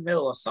tradition in the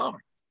middle of summer.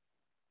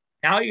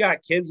 Now you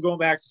got kids going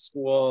back to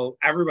school.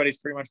 Everybody's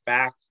pretty much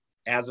back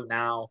as of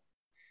now.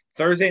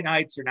 Thursday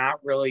nights are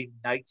not really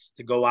nights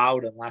to go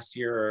out unless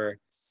you're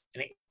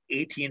an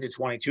 18 to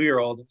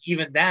 22-year-old. And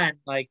even then,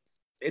 like,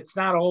 it's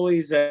not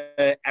always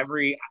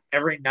every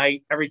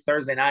night, every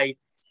Thursday night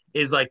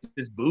is like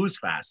this booze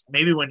fest.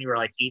 Maybe when you were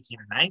like 18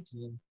 or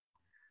 19.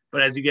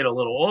 But as you get a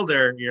little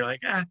older, you're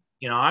like,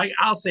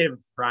 I'll save it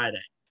for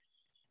Friday.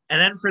 And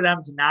then for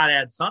them to not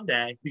add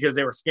Sunday because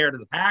they were scared of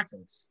the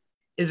Packers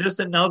is just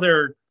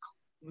another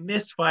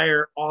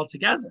misfire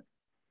altogether.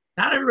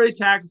 Not everybody's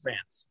Packer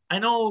fans. I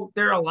know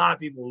there are a lot of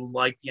people who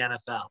like the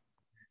NFL,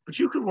 but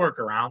you could work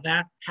around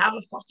that. Have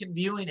a fucking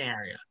viewing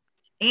area.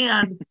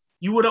 And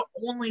you would have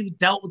only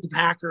dealt with the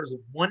Packers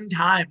one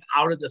time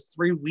out of the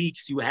 3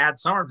 weeks you had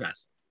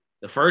Summerfest.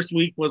 The first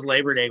week was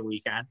Labor Day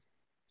weekend.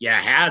 You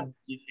had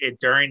it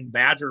during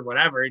Badger,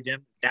 whatever.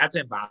 That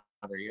didn't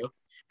bother you.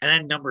 And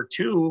then number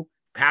two,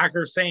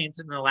 Packers Saints,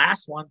 and the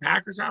last one,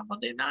 Packers on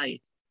Monday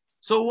night.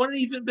 So it wouldn't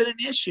even been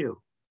an issue.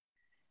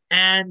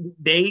 And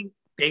they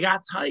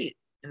got tight,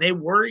 and they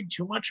worried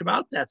too much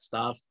about that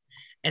stuff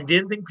and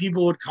didn't think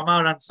people would come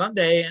out on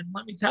Sunday. And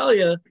let me tell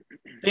you,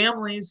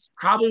 families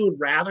probably would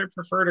rather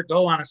prefer to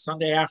go on a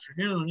Sunday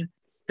afternoon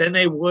than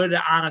they would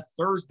on a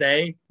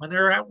Thursday when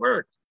they're at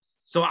work.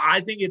 So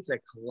I think it's a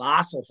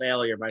colossal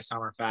failure by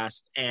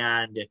Summerfest.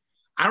 And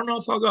I don't know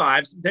if I'll go. I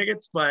have some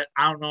tickets, but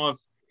I don't know if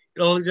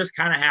it'll just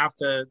kind of have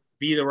to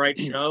be the right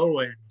show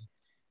and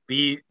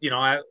be,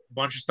 a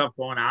bunch of stuff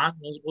going on.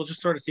 We'll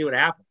just sort of see what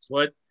happens.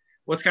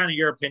 What's kind of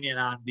your opinion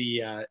on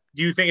the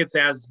do you think it's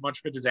as much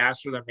of a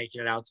disaster than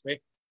making it out to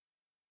be?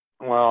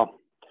 Well,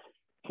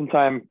 since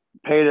I'm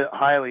paid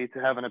highly to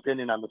have an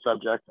opinion on the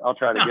subject, I'll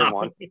try to give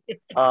one.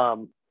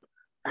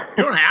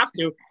 You don't have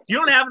to. If you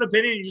don't have an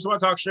opinion, you just want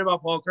to talk shit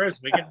about Paul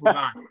Chryst, we can move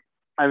on.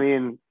 I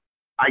mean,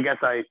 I guess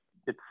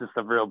it's just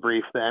a real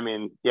brief thing. I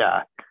mean,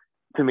 yeah,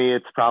 to me,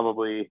 it's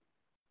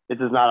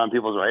just not on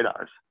people's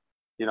radars.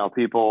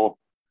 People,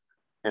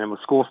 and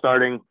with school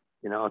starting,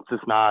 it's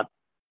just not,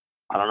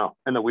 I don't know.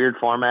 And the weird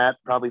format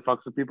probably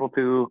fucks with people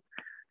too.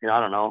 I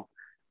don't know.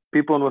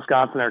 People in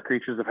Wisconsin are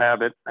creatures of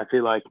habit, I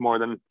feel like, more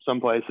than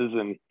some places.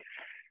 And,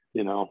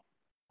 I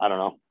don't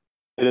know.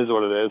 It is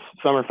what it is.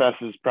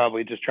 Summerfest is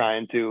probably just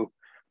trying to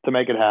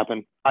make it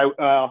happen. I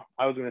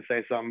was going to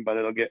say something, but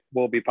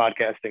we'll be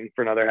podcasting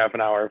for another half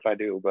an hour if I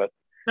do. But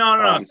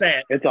no, say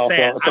it. It's also.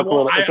 Say it.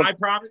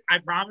 I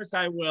promise.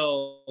 I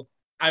will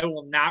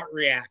not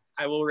react.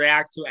 I will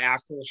react to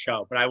after the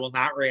show, but I will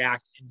not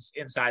react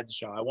inside the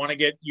show. I want to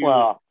get you.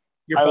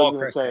 Your Paul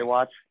Chryst. Say,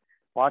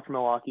 watch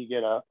Milwaukee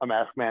get a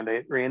mask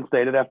mandate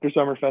reinstated after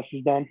Summerfest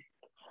is done.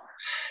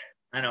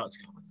 I know it's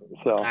coming.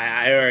 So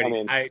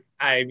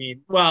I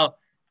mean, well,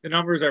 the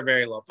numbers are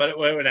very low, but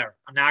whatever.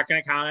 I'm not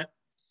going to comment.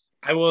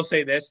 I will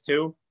say this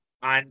too,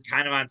 on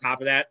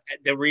top of that,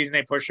 the reason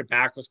they pushed it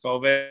back was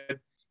COVID.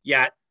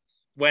 Yet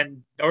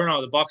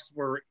the Bucks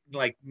were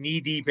like knee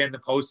deep in the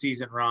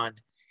postseason run,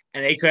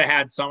 and they could have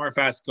had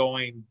Summerfest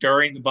going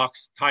during the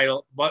Bucks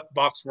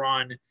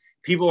run.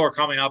 People were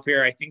coming up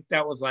here. I think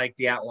that was like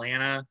the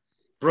Atlanta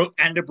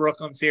end of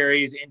Brooklyn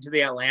series into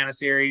the Atlanta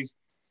series.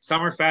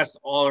 Summerfest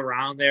all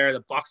around there.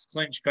 The Bucks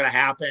clinch could have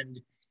happened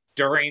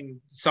during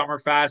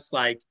Summerfest.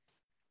 Like,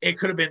 it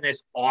could have been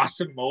this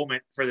awesome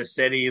moment for the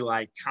city,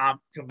 like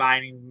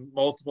combining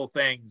multiple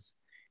things,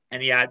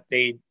 and yet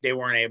they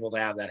weren't able to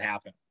have that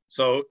happen.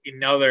 So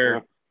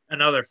another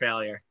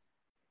failure.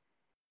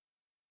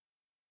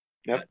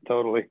 Yep,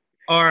 totally.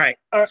 All right.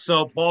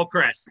 So Paul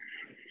Chryst,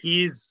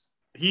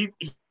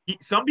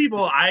 some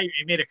people, I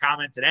made a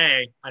comment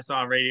today. I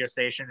saw a radio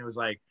station. It was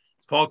like,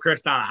 it's Paul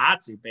Chryst on a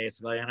hot seat,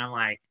 basically. And I'm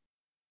like,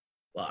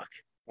 look,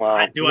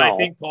 I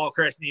think Paul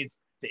Chryst needs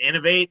to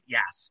innovate?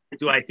 Yes.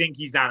 Do I think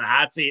he's on a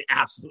hot seat?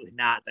 Absolutely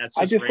not. That's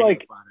just radio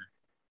fodder.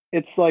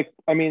 It's like,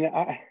 I mean,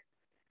 I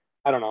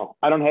don't know.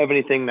 I don't have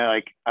anything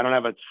that I don't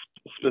have a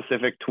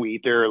specific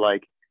tweet or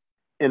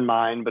in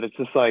mind, but it's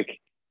just like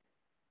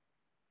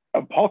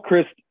Paul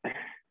Chryst.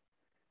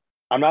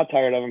 I'm not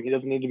tired of him. He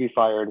doesn't need to be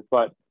fired,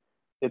 but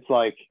it's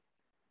like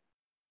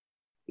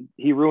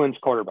he ruins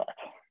quarterbacks,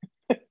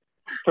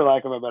 for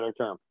lack of a better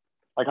term.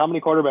 Like, how many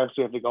quarterbacks do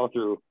we have to go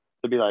through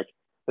to be like,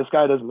 this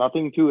guy does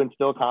nothing to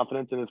instill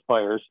confidence in his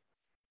players?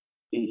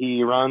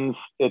 he runs.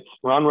 It's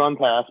run,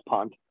 pass,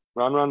 punt,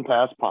 run,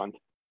 pass, punt,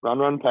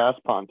 run, pass,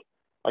 punt.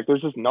 Like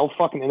there's just no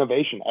fucking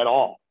innovation at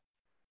all,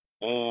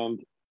 and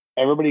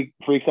everybody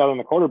freaks out on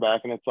the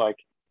quarterback, and it's like,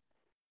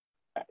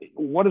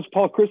 what has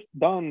Paul Chryst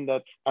done?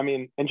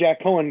 And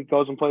Jack Cohen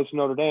goes and plays for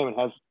Notre Dame and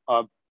has,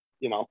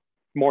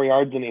 more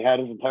yards than he had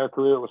his entire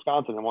career at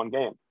Wisconsin in one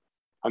game.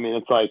 I mean,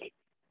 it's like,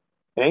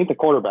 it ain't the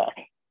quarterback.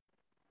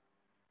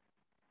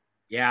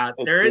 Yeah,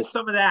 there is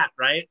some of that,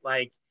 right?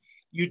 Like,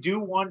 you do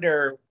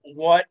wonder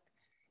what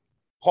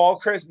Paul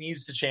Chryst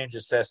needs to change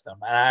the system.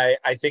 And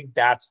I think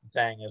that's the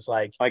thing is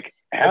like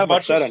have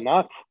a set of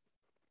nuts.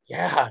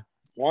 Yeah.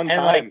 One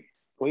time,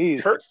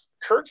 please.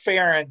 Kirk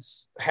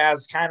Ferentz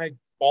has kind of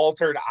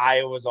altered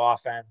Iowa's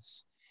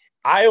offense.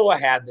 Iowa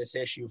had this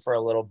issue for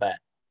a little bit.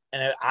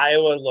 And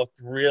Iowa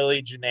looked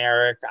really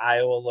generic.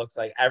 Iowa looked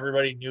like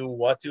everybody knew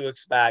what to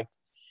expect.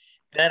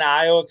 Then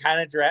Iowa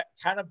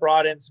kind of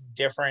brought in some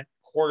different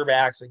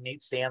quarterbacks like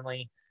Nate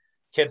Stanley,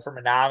 kid from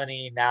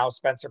Menominee, now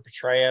Spencer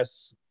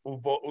Petraeus,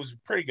 who's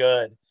pretty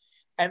good.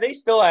 And they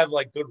still have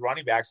like good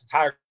running backs.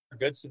 Tyler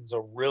Goodson's a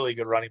really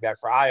good running back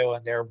for Iowa,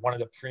 and they're one of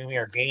the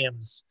premier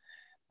games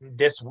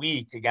this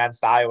week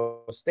against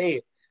Iowa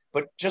State.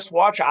 But just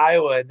watch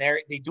Iowa, and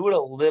they do it a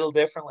little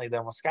differently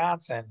than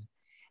Wisconsin.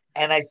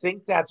 And I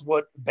think that's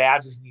what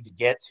Badgers need to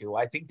get to.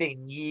 I think they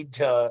need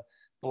to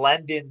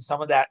blend in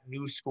some of that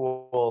new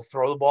school,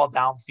 throw the ball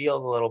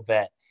downfield a little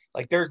bit.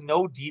 Like there's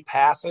no deep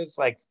passes.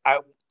 Like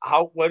what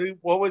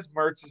was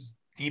Mertz's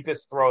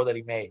deepest throw that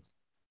he made?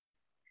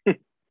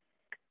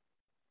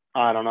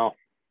 I don't know.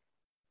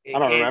 I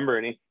don't remember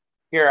any.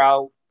 Here,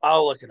 I'll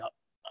look it up.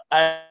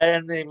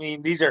 I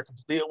mean, these are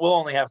complete. We'll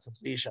only have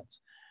completions,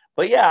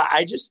 but yeah,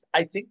 I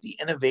think the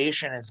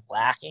innovation is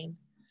lacking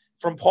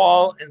from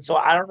Paul, and so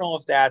I don't know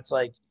if that's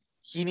like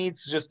he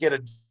needs to just get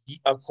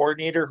a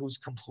coordinator who's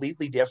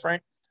completely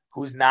different,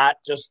 who's not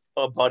just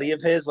a buddy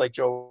of his like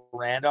Joe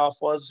Randolph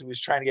was, who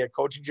was trying to get a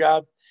coaching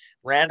job.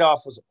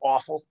 Randolph was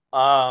awful,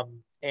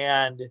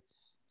 and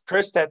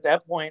Chryst at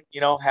that point,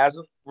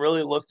 hasn't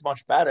really looked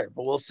much better.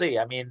 But we'll see.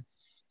 I mean,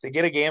 they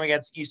get a game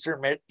against Eastern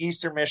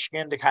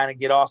Michigan to kind of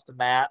get off the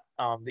mat.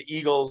 The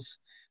Eagles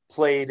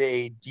played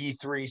a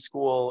D3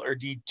 school or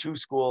D2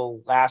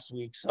 school last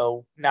week,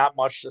 so not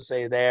much to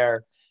say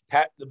there.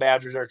 The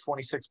Badgers are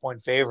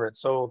 26-point favorites,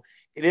 so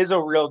it is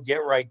a real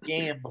get-right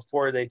game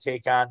before they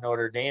take on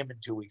Notre Dame in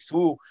 2 weeks.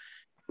 Who,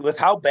 with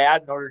how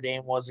bad Notre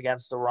Dame was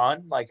against the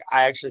run, like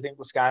I actually think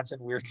Wisconsin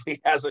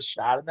weirdly has a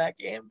shot in that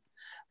game.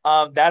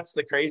 That's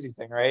the crazy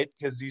thing, right?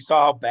 Because you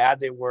saw how bad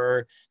they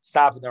were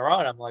stopping the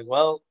run. I'm like,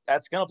 well,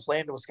 that's going to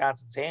play into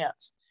Wisconsin's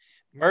hands.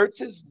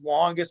 Mertz's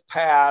longest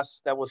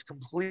pass that was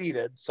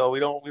completed, so we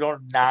don't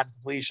have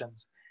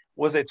non-completions,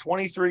 was a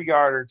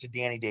 23-yarder to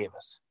Danny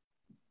Davis.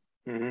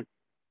 Mm-hmm.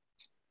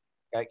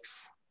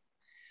 Yikes.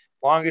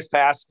 Longest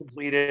pass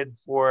completed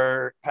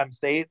for Penn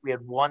State, we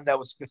had one that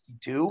was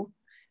 52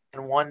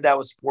 and one that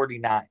was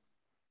 49.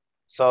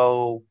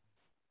 So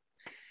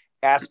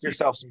ask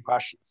yourself some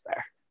questions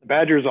there. The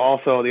Badgers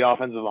also, the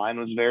offensive line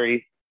was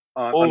very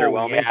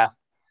underwhelming. Yeah.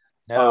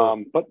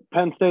 No. But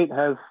Penn State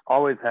has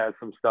always had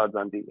some studs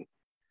on D.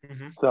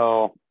 Mm-hmm.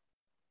 So,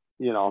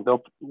 the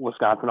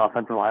Wisconsin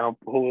offensive line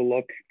will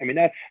look. I mean,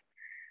 I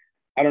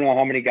don't know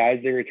how many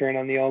guys they return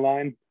on the O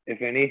line,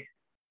 if any.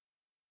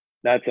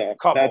 That's a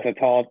tough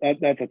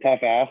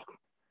ask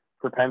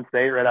for Penn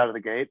State right out of the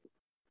gate.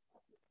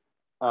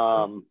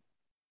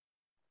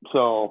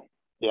 So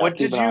yeah,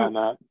 keep an eye on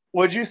that.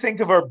 What'd you think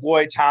of our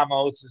boy Tom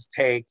Oates'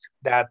 take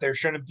that there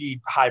shouldn't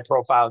be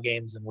high-profile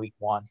games in week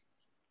one?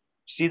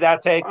 See that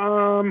take?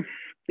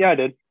 Yeah, I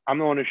did. I'm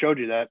the one who showed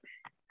you that.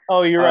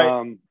 Oh, you're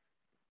right.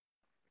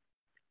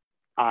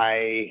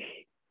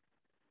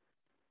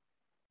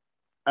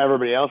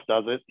 Everybody else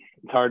does it.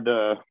 It's hard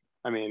to,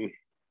 I don't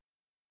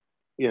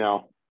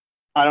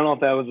know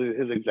if that was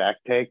his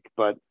exact take,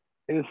 but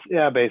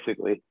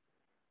basically.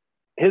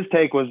 His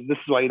take was, this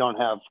is why you don't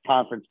have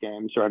conference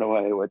games right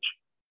away, which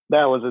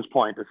that was his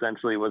point,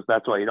 essentially, was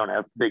that's why you don't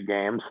have big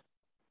games.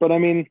 But, I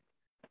mean,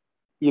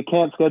 you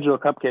can't schedule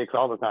cupcakes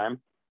all the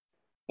time.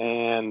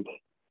 And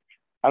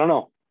I don't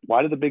know.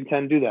 Why did the Big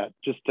Ten do that?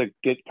 Just to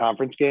get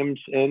conference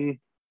games in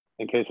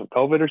case of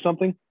COVID or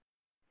something?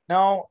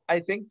 No,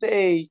 I think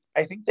they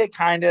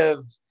kind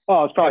of.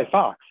 Oh, it's probably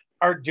Fox.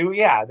 It's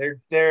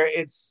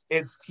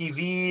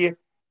TV,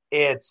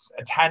 it's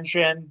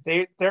attention.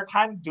 They're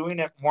kind of doing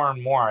it more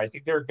and more. I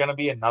think they're going to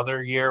be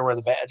another year where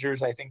the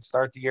Badgers, I think,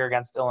 start the year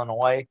against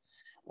Illinois.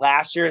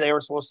 Last year they were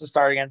supposed to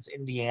start against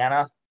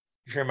Indiana.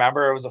 If you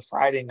remember, it was a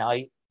Friday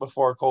night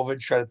before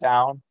COVID shut it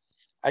down.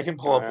 I can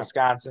pull up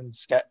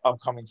Wisconsin's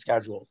upcoming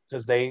schedule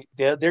because they're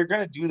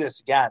going to do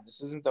this again.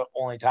 This isn't the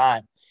only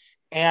time,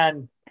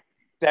 and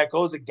that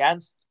goes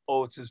against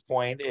Oates'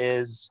 point.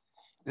 Is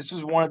this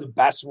was one of the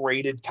best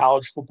rated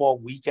college football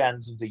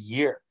weekends of the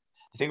year.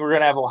 I think we're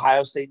going to have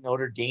Ohio State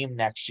Notre Dame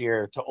next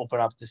year to open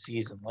up the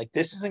season. Like,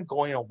 this isn't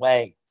going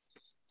away.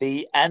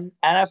 The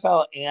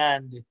NFL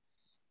and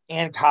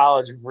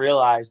college have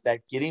realized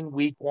that getting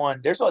week one,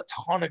 there's a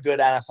ton of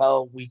good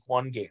NFL week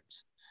one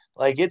games.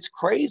 Like, it's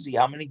crazy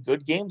how many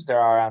good games there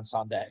are on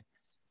Sunday.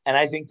 And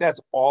I think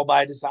that's all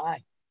by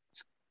design.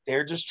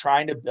 They're just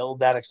trying to build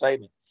that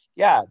excitement.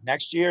 Yeah,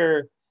 next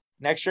year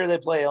they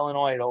play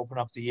Illinois to open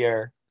up the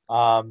year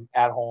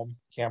at home,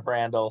 Camp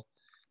Randall,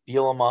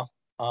 Bielema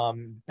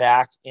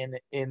back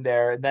in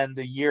there. And then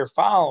the year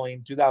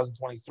following,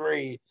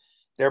 2023,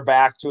 they're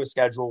back to a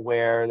schedule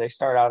where they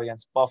start out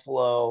against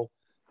Buffalo,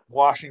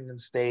 Washington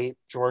State,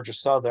 Georgia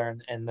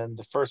Southern, and then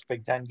the first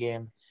Big Ten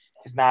game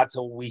is not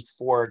till week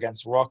 4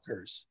 against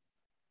Rutgers.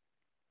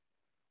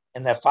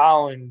 And the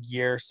following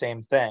year,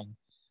 same thing.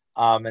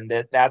 And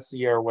that's the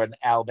year when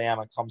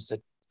Alabama comes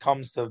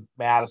to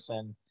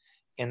Madison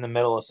in the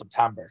middle of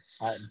September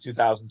in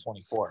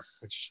 2024,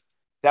 which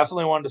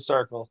definitely one to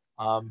circle.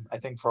 I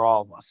think for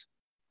all of us.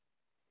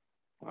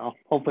 Well,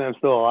 hopefully I'm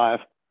still alive.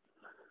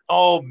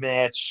 Oh,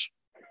 Mitch,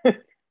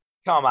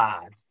 come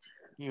on!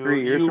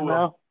 3 years from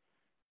now.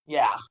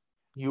 Yeah,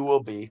 you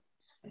will be.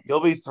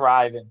 You'll be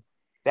thriving.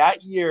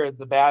 That year,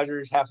 the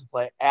Badgers have to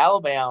play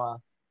Alabama,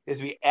 is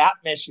to be at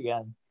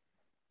Michigan,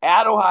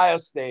 at Ohio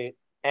State,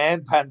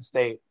 and Penn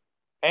State,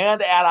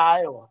 and at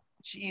Iowa.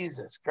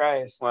 Jesus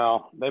Christ.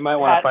 Well, they might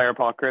want to fire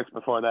Paul Chryst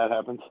before that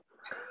happens.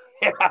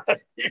 Yeah,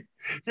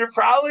 you're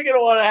probably going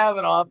to want to have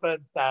an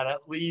offense that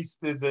at least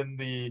is in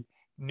the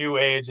new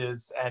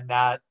ages and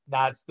not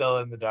still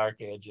in the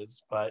dark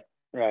ages. But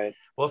right,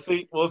 we'll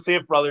see. We'll see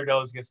if Brother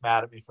Doze gets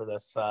mad at me for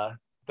this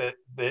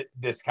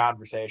this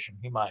conversation.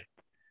 He might.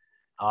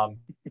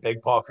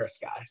 Big Paul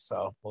Chryst guy.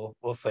 So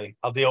we'll see.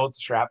 I'll deal with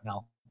the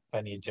shrapnel if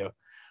I need to.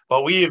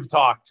 But we've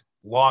talked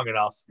long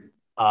enough.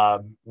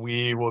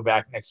 We will be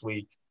back next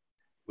week.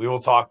 We will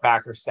talk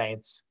Packers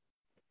Saints.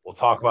 We'll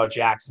talk about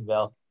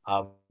Jacksonville.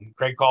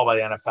 Great call by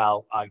the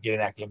NFL getting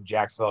that game.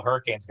 Jacksonville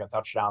Hurricanes going to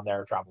touch down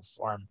there, tropical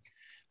storm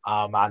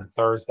on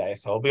Thursday.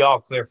 So it'll be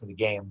all clear for the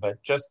game.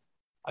 But just,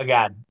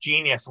 again,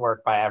 genius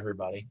work by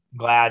everybody. I'm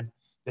glad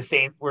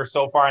we're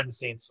so far in the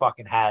Saints'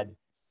 fucking head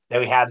that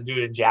we had to do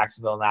it in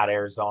Jacksonville, not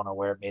Arizona,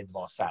 where it made the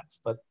most sense.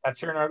 But that's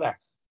here nor there.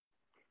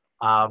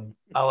 I'll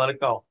let it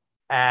go.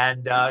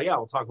 And,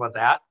 we'll talk about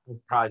that.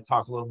 We'll probably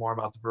talk a little more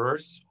about the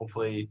Brewers.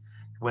 Hopefully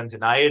win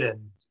tonight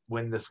and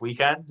win this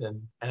weekend.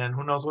 And then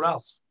who knows what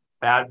else.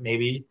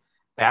 Maybe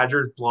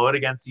Badgers blow it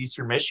against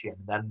Eastern Michigan.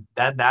 Then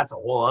that's a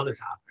whole other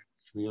topic,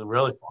 which will be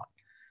really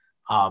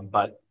fun.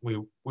 But we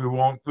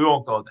won't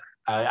go there.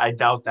 I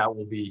doubt that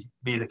will be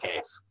the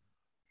case.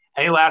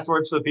 Any last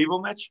words for the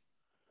people, Mitch?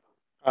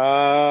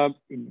 Go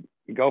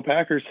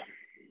Packers.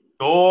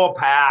 Go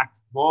Pack.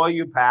 Boy,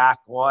 you Pack.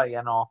 Boy,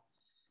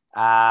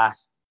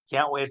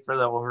 can't wait for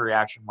the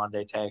Overreaction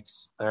Monday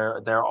takes.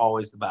 They're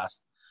always the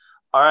best.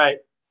 All right.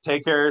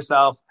 Take care of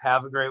yourself.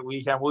 Have a great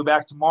weekend. We'll be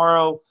back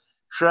tomorrow.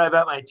 Should I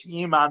bet my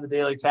team on the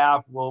Daily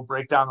Tap? We'll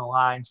break down the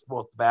lines for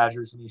both the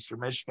Badgers and Eastern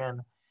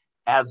Michigan,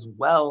 as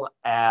well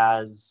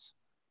as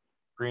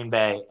Green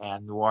Bay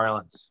and New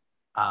Orleans.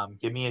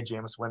 Give me a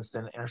Jameis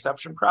Winston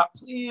interception prop,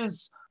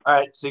 please. All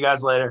right. See you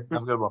guys later.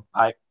 Have a good one.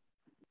 Bye.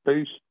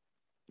 Peace.